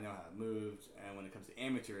 and I know how it moves, and when it comes to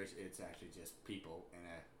amateurs, it's actually just people in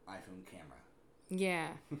an iPhone camera.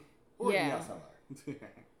 Yeah. Or yeah.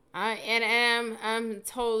 DSLR. I'm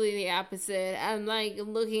totally the opposite. I'm like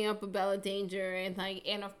looking up a Bella Danger and like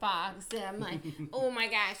Anna Fox, and I'm like, oh my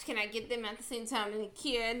gosh, can I get them at the same time? And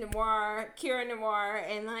Kira Noir,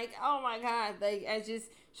 and like, oh my god, like I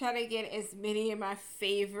just try to get as many of my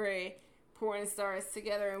favorite porn stars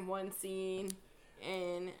together in one scene.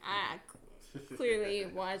 And I clearly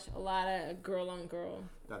watch a lot of girl on girl.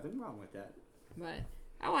 Nothing wrong with that. But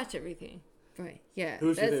I watch everything. But yeah.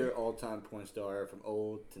 Who's your favorite all-time porn star from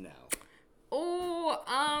old to now? Oh,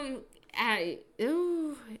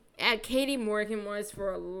 Katie Morgan was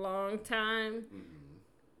for a long time.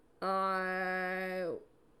 Mm-hmm.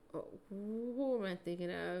 Who am I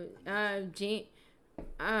thinking of?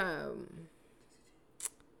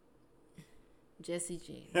 Jessie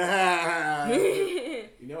James.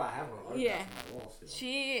 You know I have her. Yeah. On my wall still.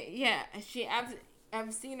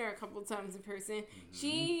 I've seen her a couple times in person. Mm-hmm.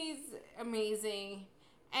 She's amazing.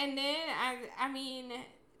 And then I mean,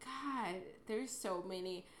 God, there's so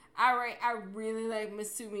many. I really like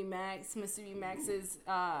Masumi Max. Masumi Max is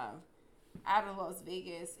out of Las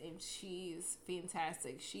Vegas, and she's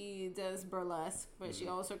fantastic. She does burlesque, but she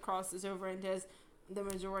also crosses over and does the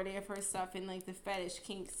majority of her stuff in like the fetish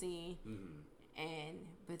kink scene. Mm-hmm.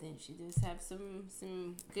 But then she does have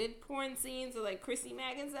some good porn scenes with like Chrissy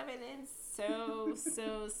Mack and stuff, and it's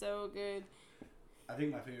so good. I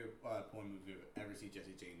think my favorite porn movie I've ever seen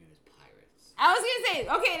Jessie Jane in is Pirates. I was gonna say,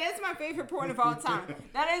 okay, that's my favorite porn of all time.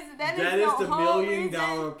 That is the $1 million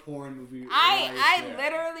porn movie.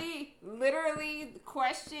 I literally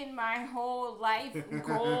questioned my whole life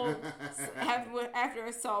goal after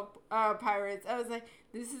I saw Pirates. I was like,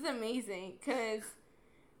 this is amazing, cause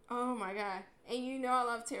oh my god. And you know I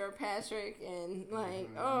love Tara Patrick, and like,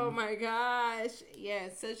 oh my gosh. Yeah,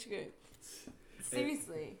 such good.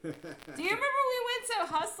 Seriously. Do you remember we went to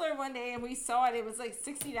Hustler one day and we saw it? It was like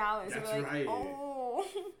 $60. That's we were like, right. Oh.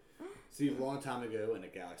 See, a long time ago in a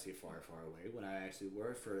galaxy far, far away, when I actually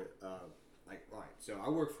worked for, so I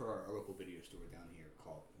worked for a local video store down here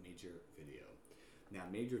called Major Video. Now,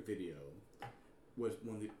 Major Video was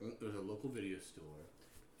it was a local video store,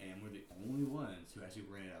 and we're the only ones who actually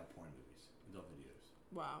rented out porn movies, adult videos.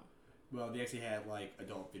 Wow. Well, they actually had like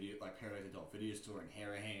adult video, like Paradise Adult Video Store in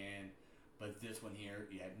Harahan, but this one here,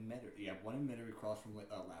 you had one in Metairie across from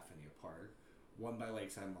Lafayette Park, one by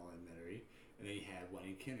Lakeside Mall in Metairie, and then you had one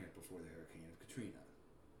in Kenner before the Hurricane of Katrina.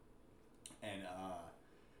 And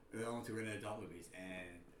they're the only two rented adult movies.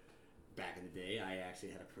 And back in the day, I actually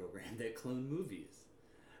had a program that cloned movies,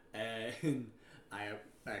 and I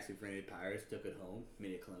actually rented Pirates, took it home,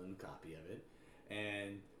 made a clone copy of it,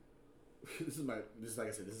 and this is like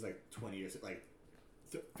I said, this is like 20 years, like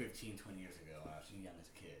 15, 20 years ago. I was young as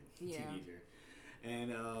a kid, teenager,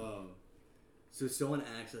 and so someone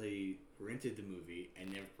actually rented the movie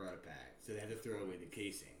and never brought it back, so they had to throw away the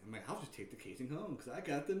casing. I'm like, I'll just take the casing home because I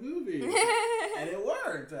got the movie, and it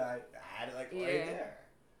worked. I had it like right there.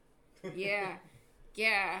 Yeah.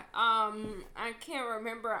 I can't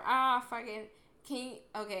remember.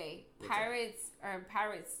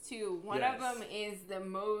 Pirates 2. One of them is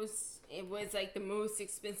it was like the most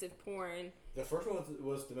expensive porn. The first one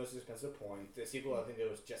was the most expensive porn. The sequel, I think it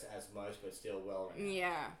was just as much, but still well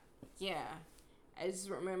renowned. Yeah. I just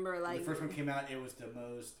remember like when the first one came out, it was the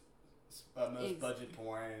most budget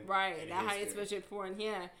porn. Right, the highest budget porn.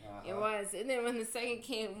 Yeah, it was. And then when the second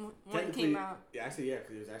came out, because it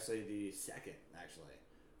was actually the second. Actually,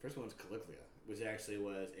 first one was Caligula, which actually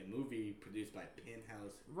was a movie produced by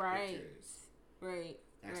Penthouse Pictures. Right.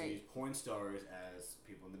 Actually used porn stars as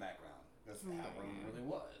people in the background. That's how it really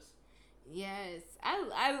was. Yes, I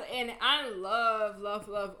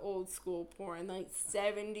love old school porn, like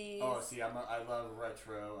 70s. Oh, see, I love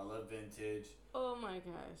retro. I love vintage. Oh my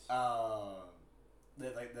gosh.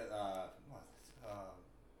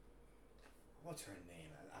 What's her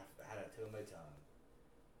name? I had it on my tongue.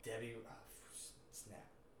 Debbie. Snap.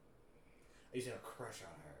 I used to have a crush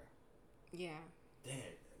on her. Yeah. Dang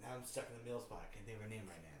it. Now I'm stuck in the middle spot. I can't think of her name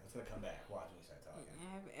right now. It's going to come back. Watch when we start talking.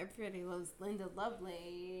 Everybody loves Linda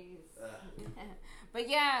Lovelace. But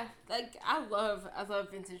yeah, like, I love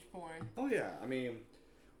vintage porn. Oh, yeah. I mean,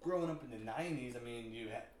 growing up in the 90s, I mean,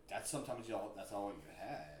 that's all you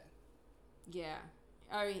had. Yeah.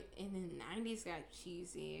 In the 90s got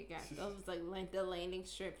cheesy. It got those like the landing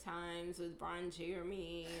strip times with Ron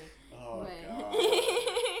Jeremy. Oh, God.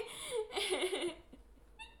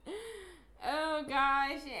 Oh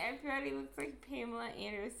gosh, yeah, everybody looks like Pamela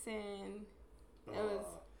Anderson. That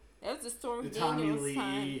was the Stormy Daniels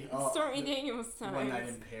time. Stormy Daniels time. One Night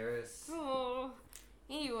in Paris. Oh.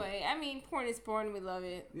 Anyway, I mean, porn is porn. We love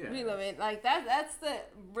it. Yeah. We love it. Like that's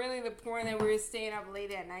really the porn that we were staying up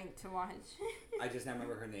late at night to watch. I just now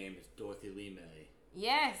remember her name is Dorothy Lee May.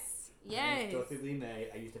 Yes. Dorothy Lee May.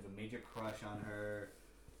 I used to have a major crush on her.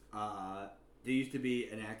 There used to be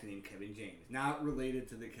an actor named Kevin James, not related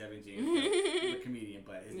to the Kevin James, the comedian,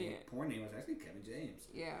 but his porn name was actually Kevin James.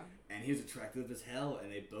 Yeah. And he was attractive as hell,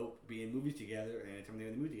 and they both be in movies together, and every time they're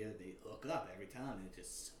in the movie together, they hook up every time, and it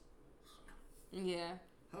just. Yeah.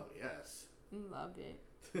 Oh yes. Love it.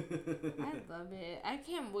 I love it. I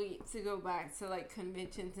can't wait to go back to like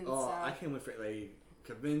conventions and stuff. I can't wait for like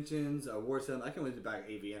conventions, awards. I can't wait to back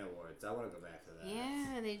AVN awards. I want to go back to that.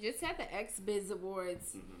 Yeah, they just had the XBiz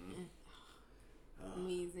awards. Mm-hmm.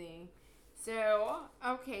 Amazing. So,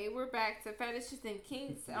 okay, we're back to fetishes and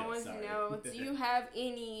kinks. I want to know, do you have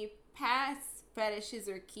any past fetishes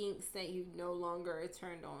or kinks that you no longer are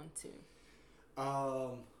turned on to?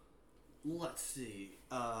 Let's see.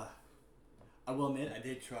 I will admit, I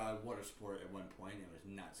did try water sport at one point. It was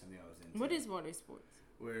not something I was into. What is water sports?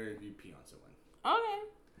 Where you pee on someone. Okay.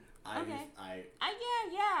 I've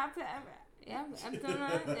done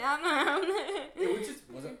that. It just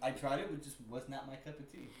wasn't. I tried it. It just was not my cup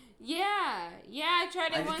of tea. Yeah. I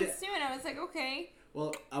tried it once too, and I was like, okay.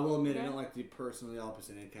 Well, I will admit, I don't like the personally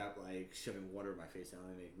opposite end cap, like shoving water in my face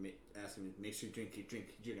and asking me, make sure you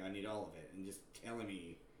drink. I need all of it, and just telling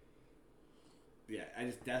me. Yeah,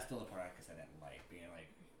 that's the only part I guess I didn't like. Being like,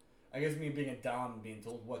 I guess me being a dom and being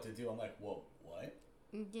told what to do, I'm like, whoa, what?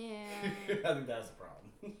 Yeah. I think that's the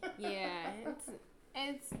problem. Yeah,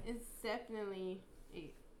 it's definitely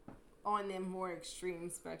on the more extreme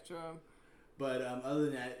spectrum. But other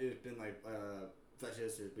than that, it's been like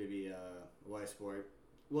fetishes is maybe water sport.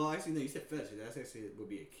 Well, actually, no, you said fetishes. That's actually would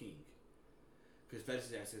be a kink. Because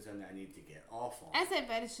fetishes is actually something I need to get off on. I said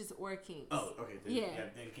fetishes or kinks. Oh, okay.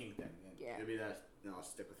 Then, then kink then. Yeah. Maybe that's. No, I'll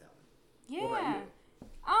stick with that one. Yeah. What about you?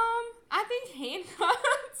 I think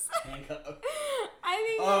handcuffs. Handcuffs. I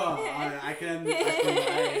think. Oh, I can.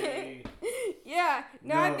 Yeah.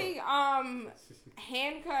 No, I think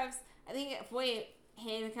handcuffs. I think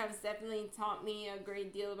handcuffs definitely taught me a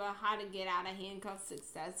great deal about how to get out of handcuffs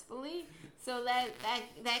successfully. So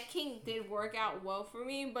that kink did work out well for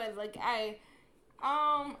me, but like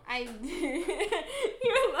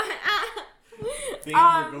you're like. Things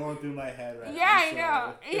are going through my head right now. Yeah, I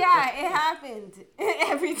know. Yeah, it happened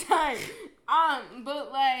every time.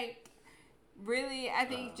 But like, really, I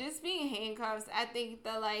think just being handcuffed. I think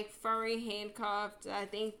the like furry handcuffed. I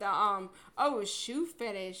think the shoe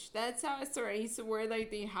fetish. That's how I started. I used to wear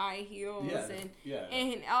like the high heels and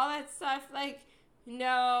all that stuff. Like,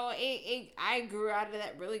 no, I grew out of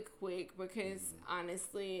that really quick because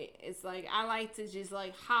honestly, it's like I like to just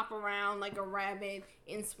like hop around like a rabbit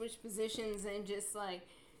and switch positions and just like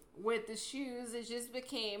with the shoes, it just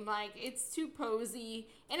became like it's too posy.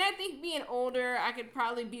 And I think being older, I could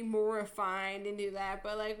probably be more refined and do that.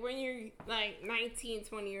 But like when you're like 19,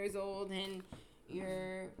 20 years old and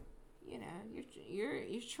you're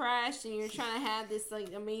trashed and you're trying to have this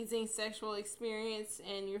like amazing sexual experience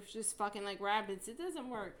and you're just fucking like rabbits, it doesn't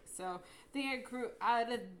work. So I think I grew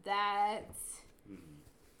out of that.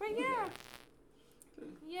 But yeah.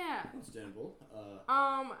 Yeah. Understandable.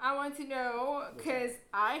 I want to know, because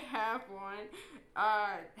I have one,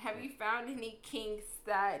 have you found any kinks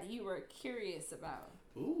that you were curious about?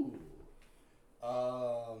 Ooh.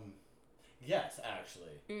 Yes,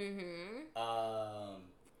 actually.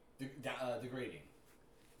 Degrading.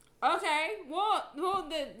 Okay. Well,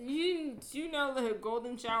 you know the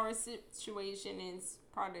golden shower situation is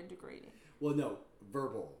part of degrading. Well, no,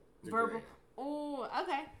 verbal. Verbal. Oh,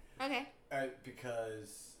 okay.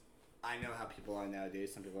 Because I know how people are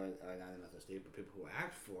nowadays. Some people are not in a mental state, but people who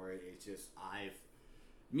act for it, it's just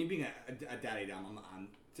me being a daddy dom, I'm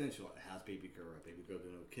essential house baby girl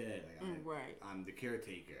doing okay. Like I'm the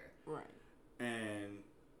caretaker. Right. And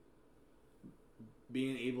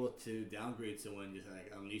being able to downgrade someone, just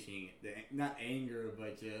like unleashing not anger,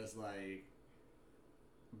 but just like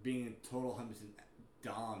being a total 100%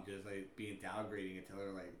 dom, just like being downgrading until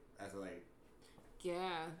they're like as like.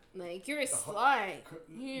 Yeah, like you're a slut.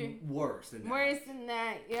 Worse than that. Worse than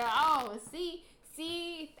that. Yeah. Oh, see,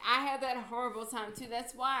 I had that horrible time too.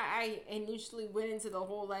 That's why I initially went into the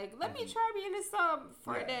whole like, let me try being a sub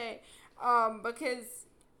for a day, because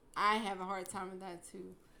I have a hard time with that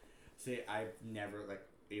too. See, I've never like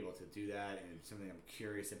able to do that, and it's something I'm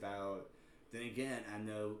curious about. Then again, I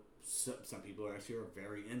know some people actually are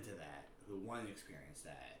very into that, who want to experience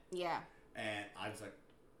that. Yeah. And I was like,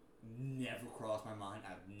 never crossed my mind.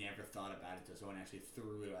 I've never thought about it until someone actually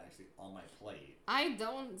threw it on my plate. I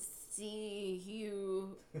don't see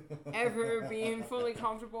you ever being fully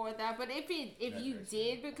comfortable with that. But if you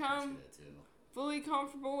did become fully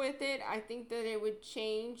comfortable with it, I think that it would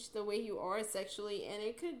change the way you are sexually, and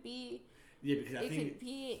it could be. Yeah, because I think it could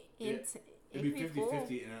be. It'd be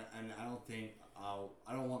 50-50, and I don't think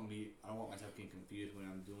I don't want myself getting confused when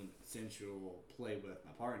I'm doing sensual play with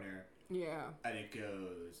my partner. Yeah. And it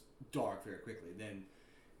goes dark very quickly. Then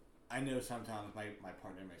I know sometimes my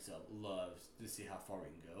partner and myself loves to see how far we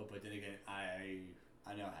can go, but then again,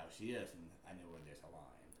 I know how she is, and I know where there's a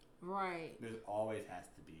line. Right. There always has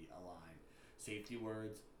to be a line. Safety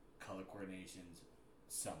words, color coordinations,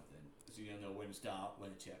 something. So you don't know when to stop,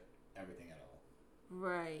 when to check, everything at all.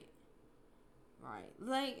 Right. Right.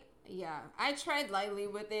 Like, yeah, I tried lightly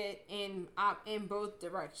with it in both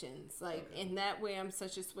directions. Like, in that way, I'm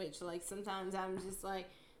such a switch. Like, sometimes I'm just like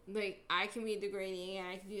I can be degrading, and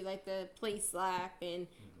I can do like the play slap and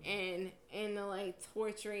the like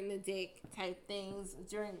torturing the dick type things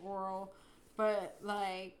during oral, but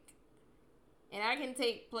like, and I can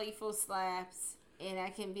take playful slaps. And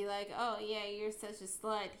I can be like, oh yeah, you're such a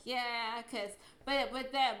slut, yeah,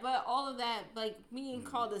 but all of that, like being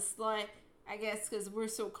called a slut, I guess, because we're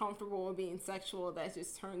so comfortable with being sexual, that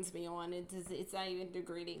just turns me on. It's not even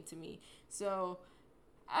degrading to me. So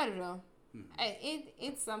I don't know.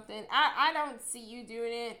 It's something. I don't see you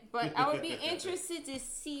doing it, but I would be interested to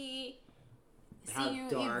see you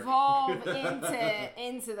evolve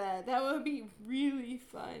into that. That would be really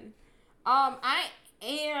fun. I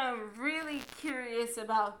am really curious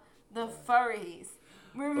about the furries.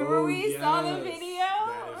 Remember we saw the video?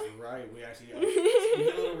 That is right. We actually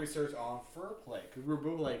did a little research on fur play, because we're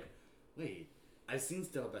both like, wait, I've seen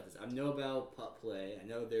stuff about this. I know about pup play. I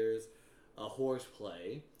know there's a horse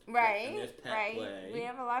play. Right. And there's pet play. We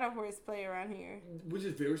have a lot of horse play around here. Which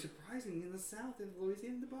is very surprising in the South, in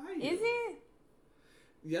Louisiana, the Bayou. Is it?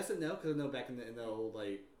 Yes and no, because I know back in the old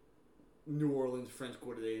like New Orleans French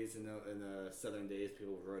Quarter days and the Southern days,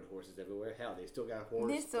 people rode horses everywhere. Hell, they still got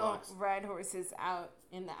horse. They still ride horses out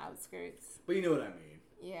in the outskirts. But you know what I mean.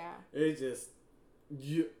 Yeah. It's just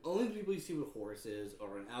only people you see with horses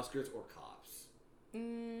are in outskirts or cops.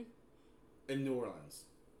 In New Orleans.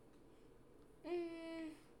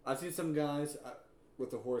 I've seen some guys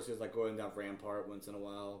with the horses like going down Rampart once in a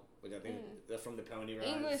while, which I think that's from the pony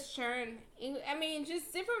rides. English Churn. I mean,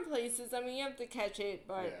 just different places. I mean, you have to catch it,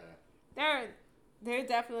 but. Yeah. They're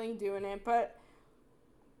definitely doing it, but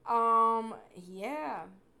yeah.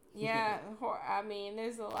 I mean,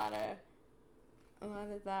 there's a lot of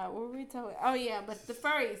that. What were we talking? Oh yeah, but the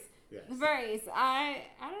furries. Yes. The furries. I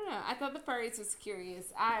don't know. I thought the furries was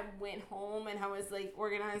curious. I went home and I was like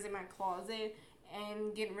organizing my closet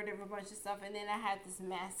and getting rid of a bunch of stuff, and then I had this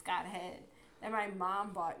mascot head that my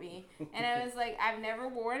mom bought me, and I was like, I've never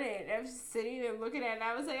worn it. I was just sitting there looking at it, and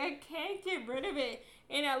I was like, I can't get rid of it.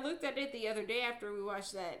 And I looked at it the other day after we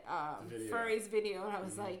watched that furries video, and I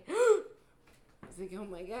was like, oh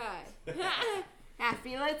my god, I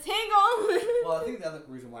feel a tingle. Well, I think the other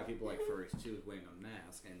reason why people like furries too is wearing a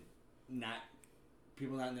mask and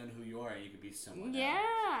people not knowing who you are, and you could be someone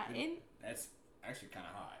else. And that's actually kind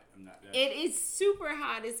of hot. It is super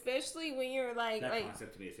hot, especially when you're like that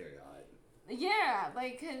concept to me is very hot. Yeah,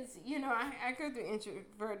 like, because, you know, I go through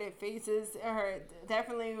introverted phases, or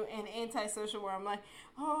definitely an antisocial where I'm like,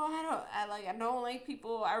 I don't like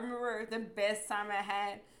people. I remember the best time I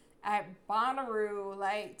had at Bonnaroo,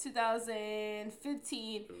 like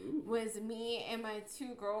 2015, was me and my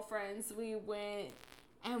two girlfriends. We went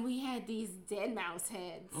and we had these dead mouse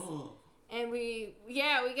heads. And we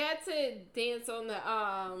got to dance on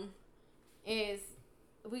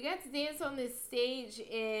we got to dance on this stage,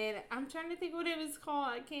 and I'm trying to think what it was called.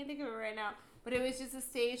 I can't think of it right now. But it was just a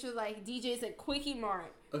stage with, like, DJs at Quickie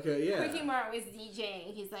Mart. Okay, yeah. Quickie Mart was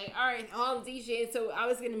DJing. He's like, all right, I'm DJing. So I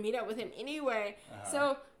was going to meet up with him anyway.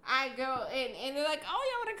 So I go, and they're like, oh,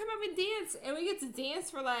 y'all want to come up and dance? And we get to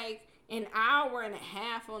dance for, like, an hour and a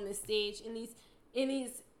half on the stage. And these in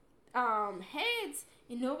these heads,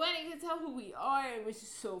 and nobody could tell who we are. It was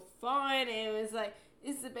just so fun, and it was like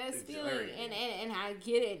it's the best feeling, and I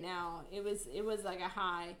get it now. It was like a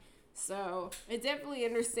high. So I definitely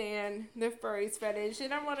understand the furries fetish,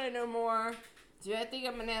 and I want to know more. Do I think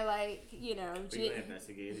I'm gonna like Are you gonna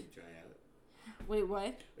investigate and try out? Wait,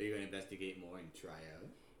 what? Are you gonna investigate more and try out?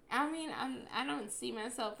 I mean, I don't see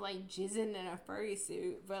myself like jizzing in a furry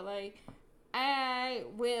suit, but like I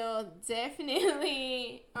will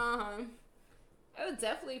definitely I would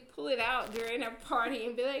definitely pull it out during a party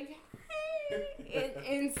and be like, hey,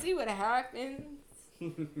 and see what happens.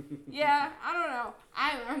 Yeah, I don't know.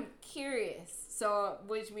 I'm curious. So,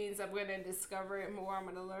 which means I'm going to discover it more. I'm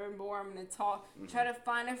going to learn more. I'm going to talk. Try to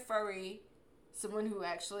find a furry. Someone who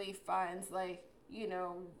actually finds, like, you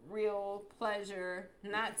know, real pleasure.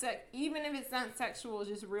 Even if it's not sexual,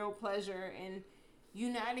 just real pleasure. And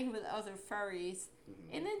uniting with other furries.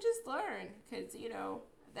 And then just learn. Because, you know,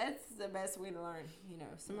 that's the best way to learn. You know,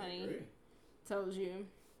 somebody tells you.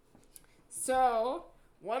 So,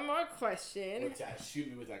 one more question. What's that? Shoot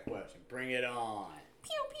me with that question. Bring it on.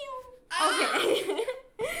 Pew, pew. Okay.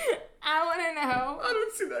 I want to know. I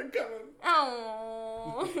don't see that coming.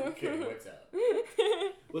 Oh. Okay, what's up?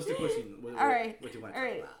 What's the question? What do you want to talk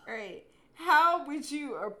about? All right. How would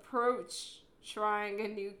you approach trying a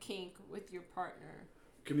new kink with your partner?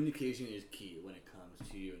 Communication is key when it comes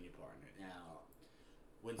to you and your partner. Now,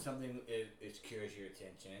 when something is curious your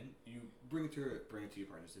attention, you bring it to your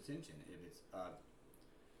partner's attention. If it's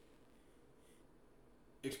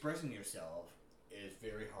expressing yourself is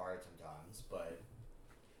very hard sometimes, but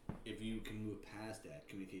if you can move past that,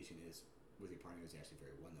 communication with your partner is actually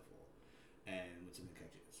very wonderful. And when something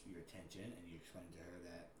catches your attention and you explain to her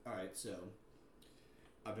that, alright, so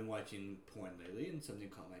I've been watching porn lately and something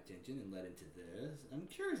caught my attention and led into this. I'm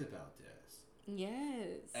curious about this.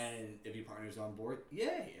 Yes. And if your partner's on board,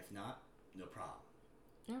 yay. If not, no problem.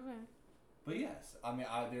 Okay. But yes, I mean,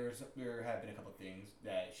 there have been a couple things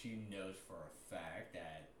that she knows for a fact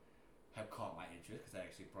that have caught my interest because I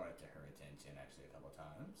actually brought it to her attention actually a couple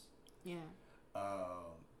times. Yeah.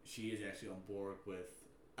 She is actually on board with,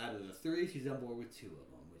 out of the 3, she's on board with 2 of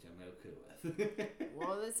them, which I'm okay with.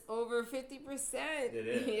 Well, it's over 50%. It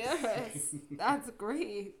is. Yes. That's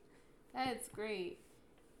great. That's great.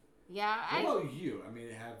 Yeah. What about you? I mean,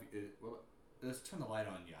 let's turn the light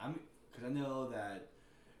on you. Because I know that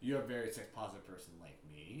you're a very sex positive person like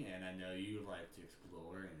me, and I know you like to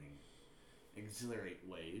explore in exhilarate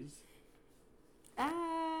ways.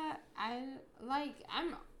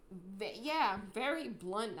 I'm very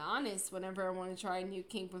blunt and honest whenever I want to try a new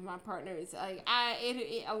kink with my partners. Like,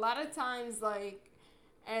 a lot of times, like,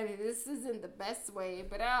 and this isn't the best way,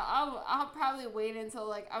 but I'll probably wait until,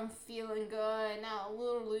 like, I'm feeling good, now a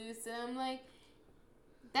little loose, and I'm like,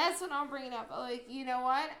 that's when I'll bring it up. I'm like, you know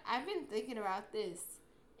what? I've been thinking about this,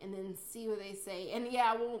 and then see what they say. And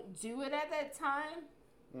yeah, I won't do it at that time,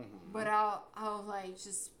 but I'll like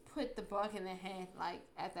just put the bug in the head like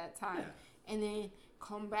at that time, and then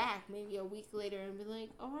come back maybe a week later and be like,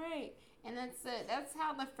 all right. And that's it. That's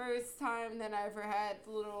how the first time that I ever had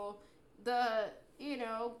the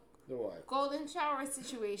what? golden shower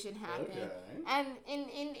situation happened. Okay. And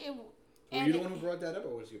Were you the one who brought that up,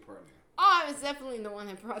 or was your partner? Oh, I was definitely the one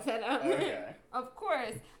that brought that up. Okay. Of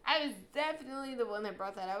course. I was definitely the one that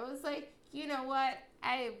brought that up. I was like, you know what?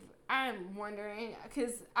 I'm wondering,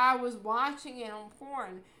 because I was watching it on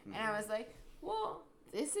porn, and I was like, well,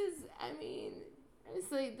 this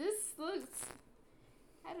looks,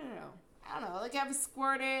 I don't know. Like, I've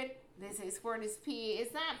squirted. They say squirt is pee.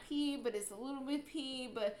 It's not pee, but it's a little bit pee.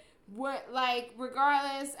 But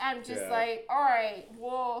regardless, I'm just like, all right,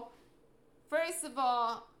 well, first of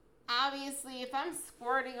all, obviously, if I'm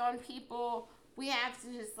squirting on people, we have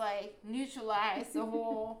to just, like, neutralize the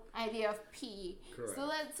whole idea of pee. Correct. So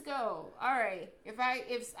let's go. All right. If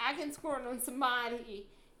I can squirt on somebody,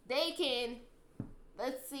 they can,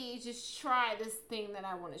 let's see, just try this thing that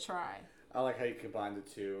I want to try. I like how you combine the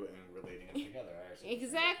two and relating it together, actually.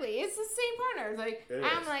 Exactly. It's the same partner.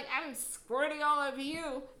 Like, I'm squirting all over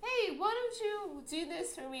you. Hey, why don't you do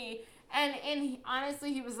this for me? And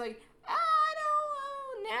honestly, he was like, I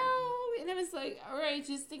don't know. And I was like, all right,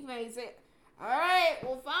 just think about it. He's like, all right,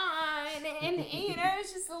 well, fine. And you know,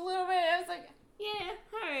 it's just a little bit. I was like, yeah,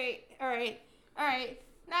 all right.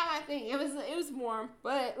 Not my thing. It was warm,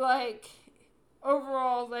 but like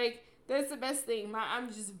overall, like that's the best thing. I'm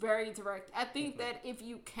just very direct. I think that if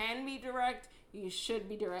you can be direct, you should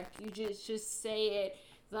be direct. You just say it.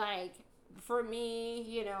 Like for me,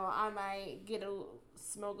 you know, I might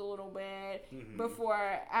smoke a little bit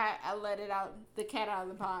before I let it out, the cat out of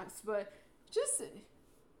the box, but just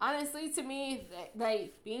honestly, to me,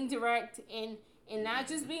 like being direct and not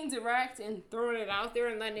just being direct and throwing it out there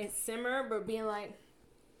and letting it simmer, but being like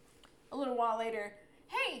a little while later,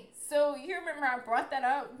 hey, so you remember I brought that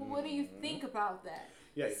up? What do you think about that?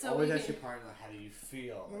 Yeah, so always ask your partner, how do you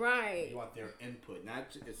feel? Like, right. You want their input,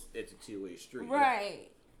 not it's a two-way street. Right. Yeah.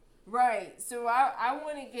 Right. So I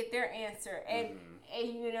want to get their answer, and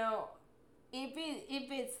you know, if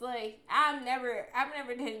it's like I've never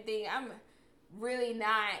done anything. I'm really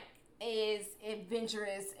not as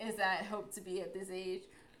adventurous as I hope to be at this age.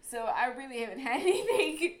 So I really haven't had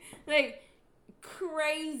anything like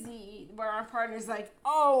crazy where our partner's like,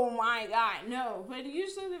 oh my god, no. But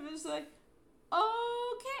usually they're just like,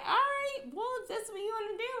 oh, okay, all right. Well, if that's what you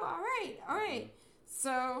want to do, all right.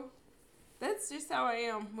 So that's just how I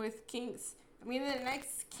am with kinks. I mean, the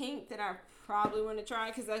next kink that I probably want to try,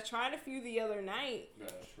 because I tried a few the other night.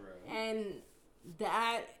 That's right. And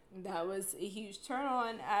that was a huge turn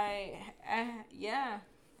on. Yeah.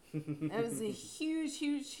 That was a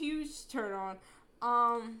huge turn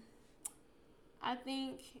on. I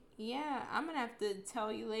think, yeah, I'm going to have to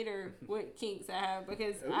tell you later what kinks I have,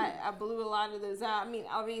 because I blew a lot of those out. I mean,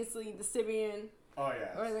 obviously the Sibian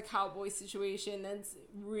or the cowboy situation, that's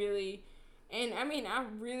really, and I mean, I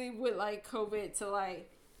really would like COVID to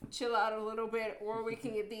like chill out a little bit, or we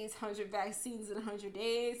can get these 100 vaccines in 100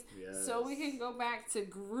 days. Yes. So we can go back to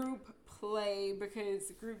group play,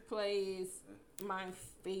 because group play is my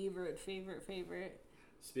favorite.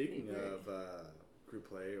 Speaking of group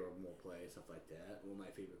play or more play, stuff like that, one of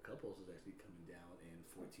my favorite couples is actually coming down in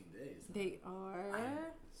 14 days. They are?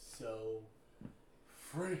 I'm so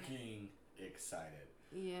freaking excited.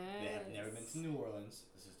 Yeah. They have never been to New Orleans.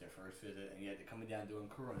 This is their first visit, and yet they're coming down doing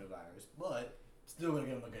coronavirus, but still gonna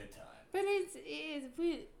give them a good time. But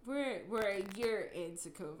we're a year into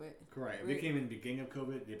COVID. Correct. If they came in the beginning of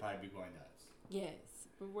COVID, they'd probably be going nuts. Yes,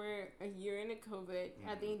 but we're a year into COVID.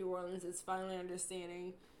 I think New Orleans is finally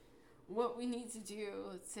understanding what we need to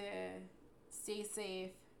do to stay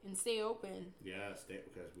safe and stay open. Yeah,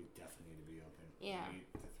 because we definitely need to be open. Yeah. We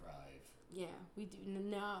need to thrive. Yeah, we do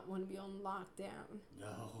not want to be on lockdown.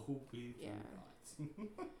 No, we do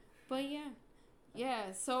not. But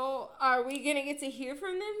yeah. So, are we gonna get to hear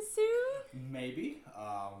from them soon? Maybe.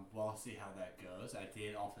 We'll see how that goes. I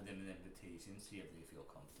did offer them an invitation, see if they feel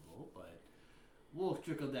comfortable, but we'll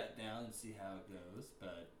trickle that down and see how it goes.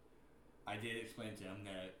 But I did explain to them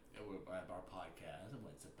that our podcast and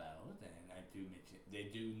what it's about, and I do mention, they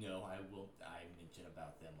do know I mention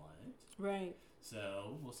about them on it. Right.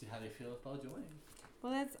 So we'll see how they feel about joining.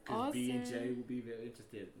 Well, that's awesome. B and J will be very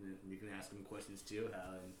interested. And you can ask them questions too,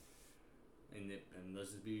 and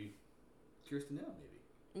let's just be curious to know,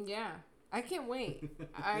 maybe. Yeah, I can't wait.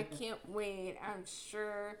 I can't wait. I'm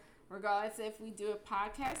sure, regardless if we do a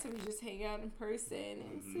podcast or we just hang out in person,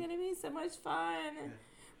 it's gonna be so much fun.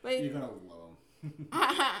 But you're gonna love them.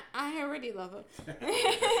 I already love them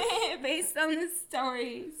based on the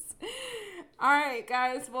stories. All right,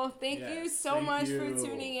 guys. Well, thank you so much for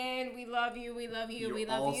tuning in. We love you. We love you. We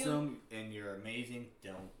love you. You're awesome and you're amazing.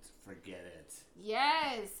 Don't forget it.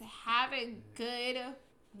 Yes. Have a good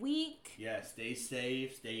week. Yeah. Stay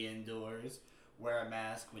safe. Stay indoors. Wear a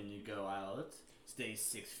mask when you go out. Stay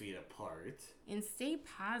 6 feet apart. And stay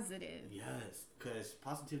positive. Yes, because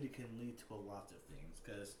positivity can lead to a lot of things.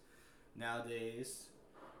 Because nowadays,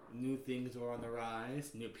 new things are on the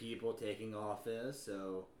rise. New people taking office.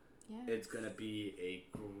 So it's going to be a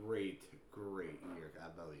great year, I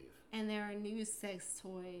believe. And there are new sex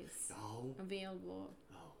toys available.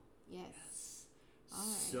 Oh. Yes. All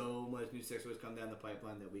right. So much new sex toys come down the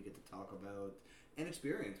pipeline that we get to talk about and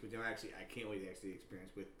experience. Which I can't wait to actually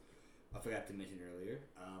experience with. I forgot to mention earlier,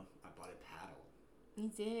 I bought a paddle. You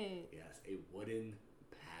did? Yes, a wooden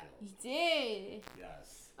paddle. You did?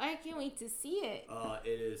 Yes. I can't wait to see it. It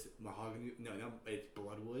is mahogany. No, it's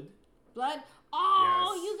bloodwood. Blood?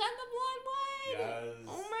 Oh, yes. You got the bloodwood? Yes.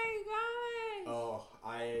 Oh my gosh. Oh,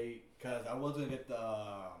 because I was going to get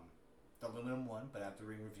the aluminum one, but after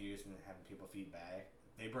reading reviews and having people feedback,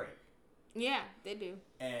 they break. Yeah, they do.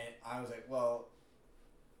 And I was like, well,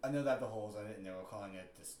 I know that the holes in it, and they were calling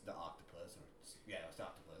it the octopus, it was the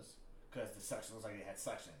octopus, because the suction looks like it had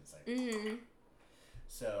suctions.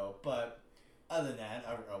 So, but other than that,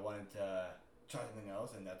 I wanted to try something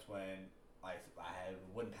else, and that's when I had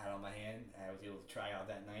a wooden paddle in my hand, and I was able to try out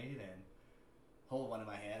that night and hold one in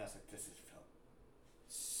my hand. I was like, this felt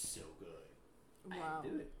so good. Wow. I had to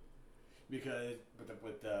do it. Because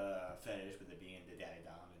with the fetish, with it being the daddy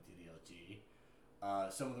dom and DDLG,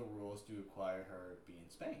 some of the rules do require her being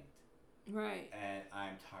spanked. Right. And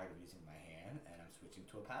I'm tired of using my hand, and I'm switching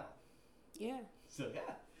to a paddle. Yeah. So,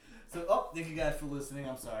 yeah. So, thank you guys for listening.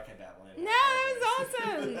 I'm sorry I kept babbling. No, it was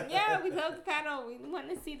awesome. Yeah, we love the paddle. We want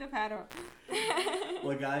to see the paddle.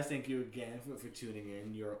 Well, guys, thank you again for tuning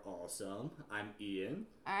in. You're awesome. I'm Ian.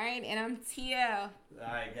 All right, and I'm Tia.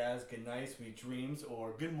 All right, guys. Good night, sweet dreams,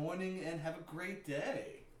 or good morning, and have a great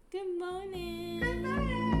day. Good morning. Good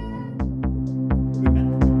morning.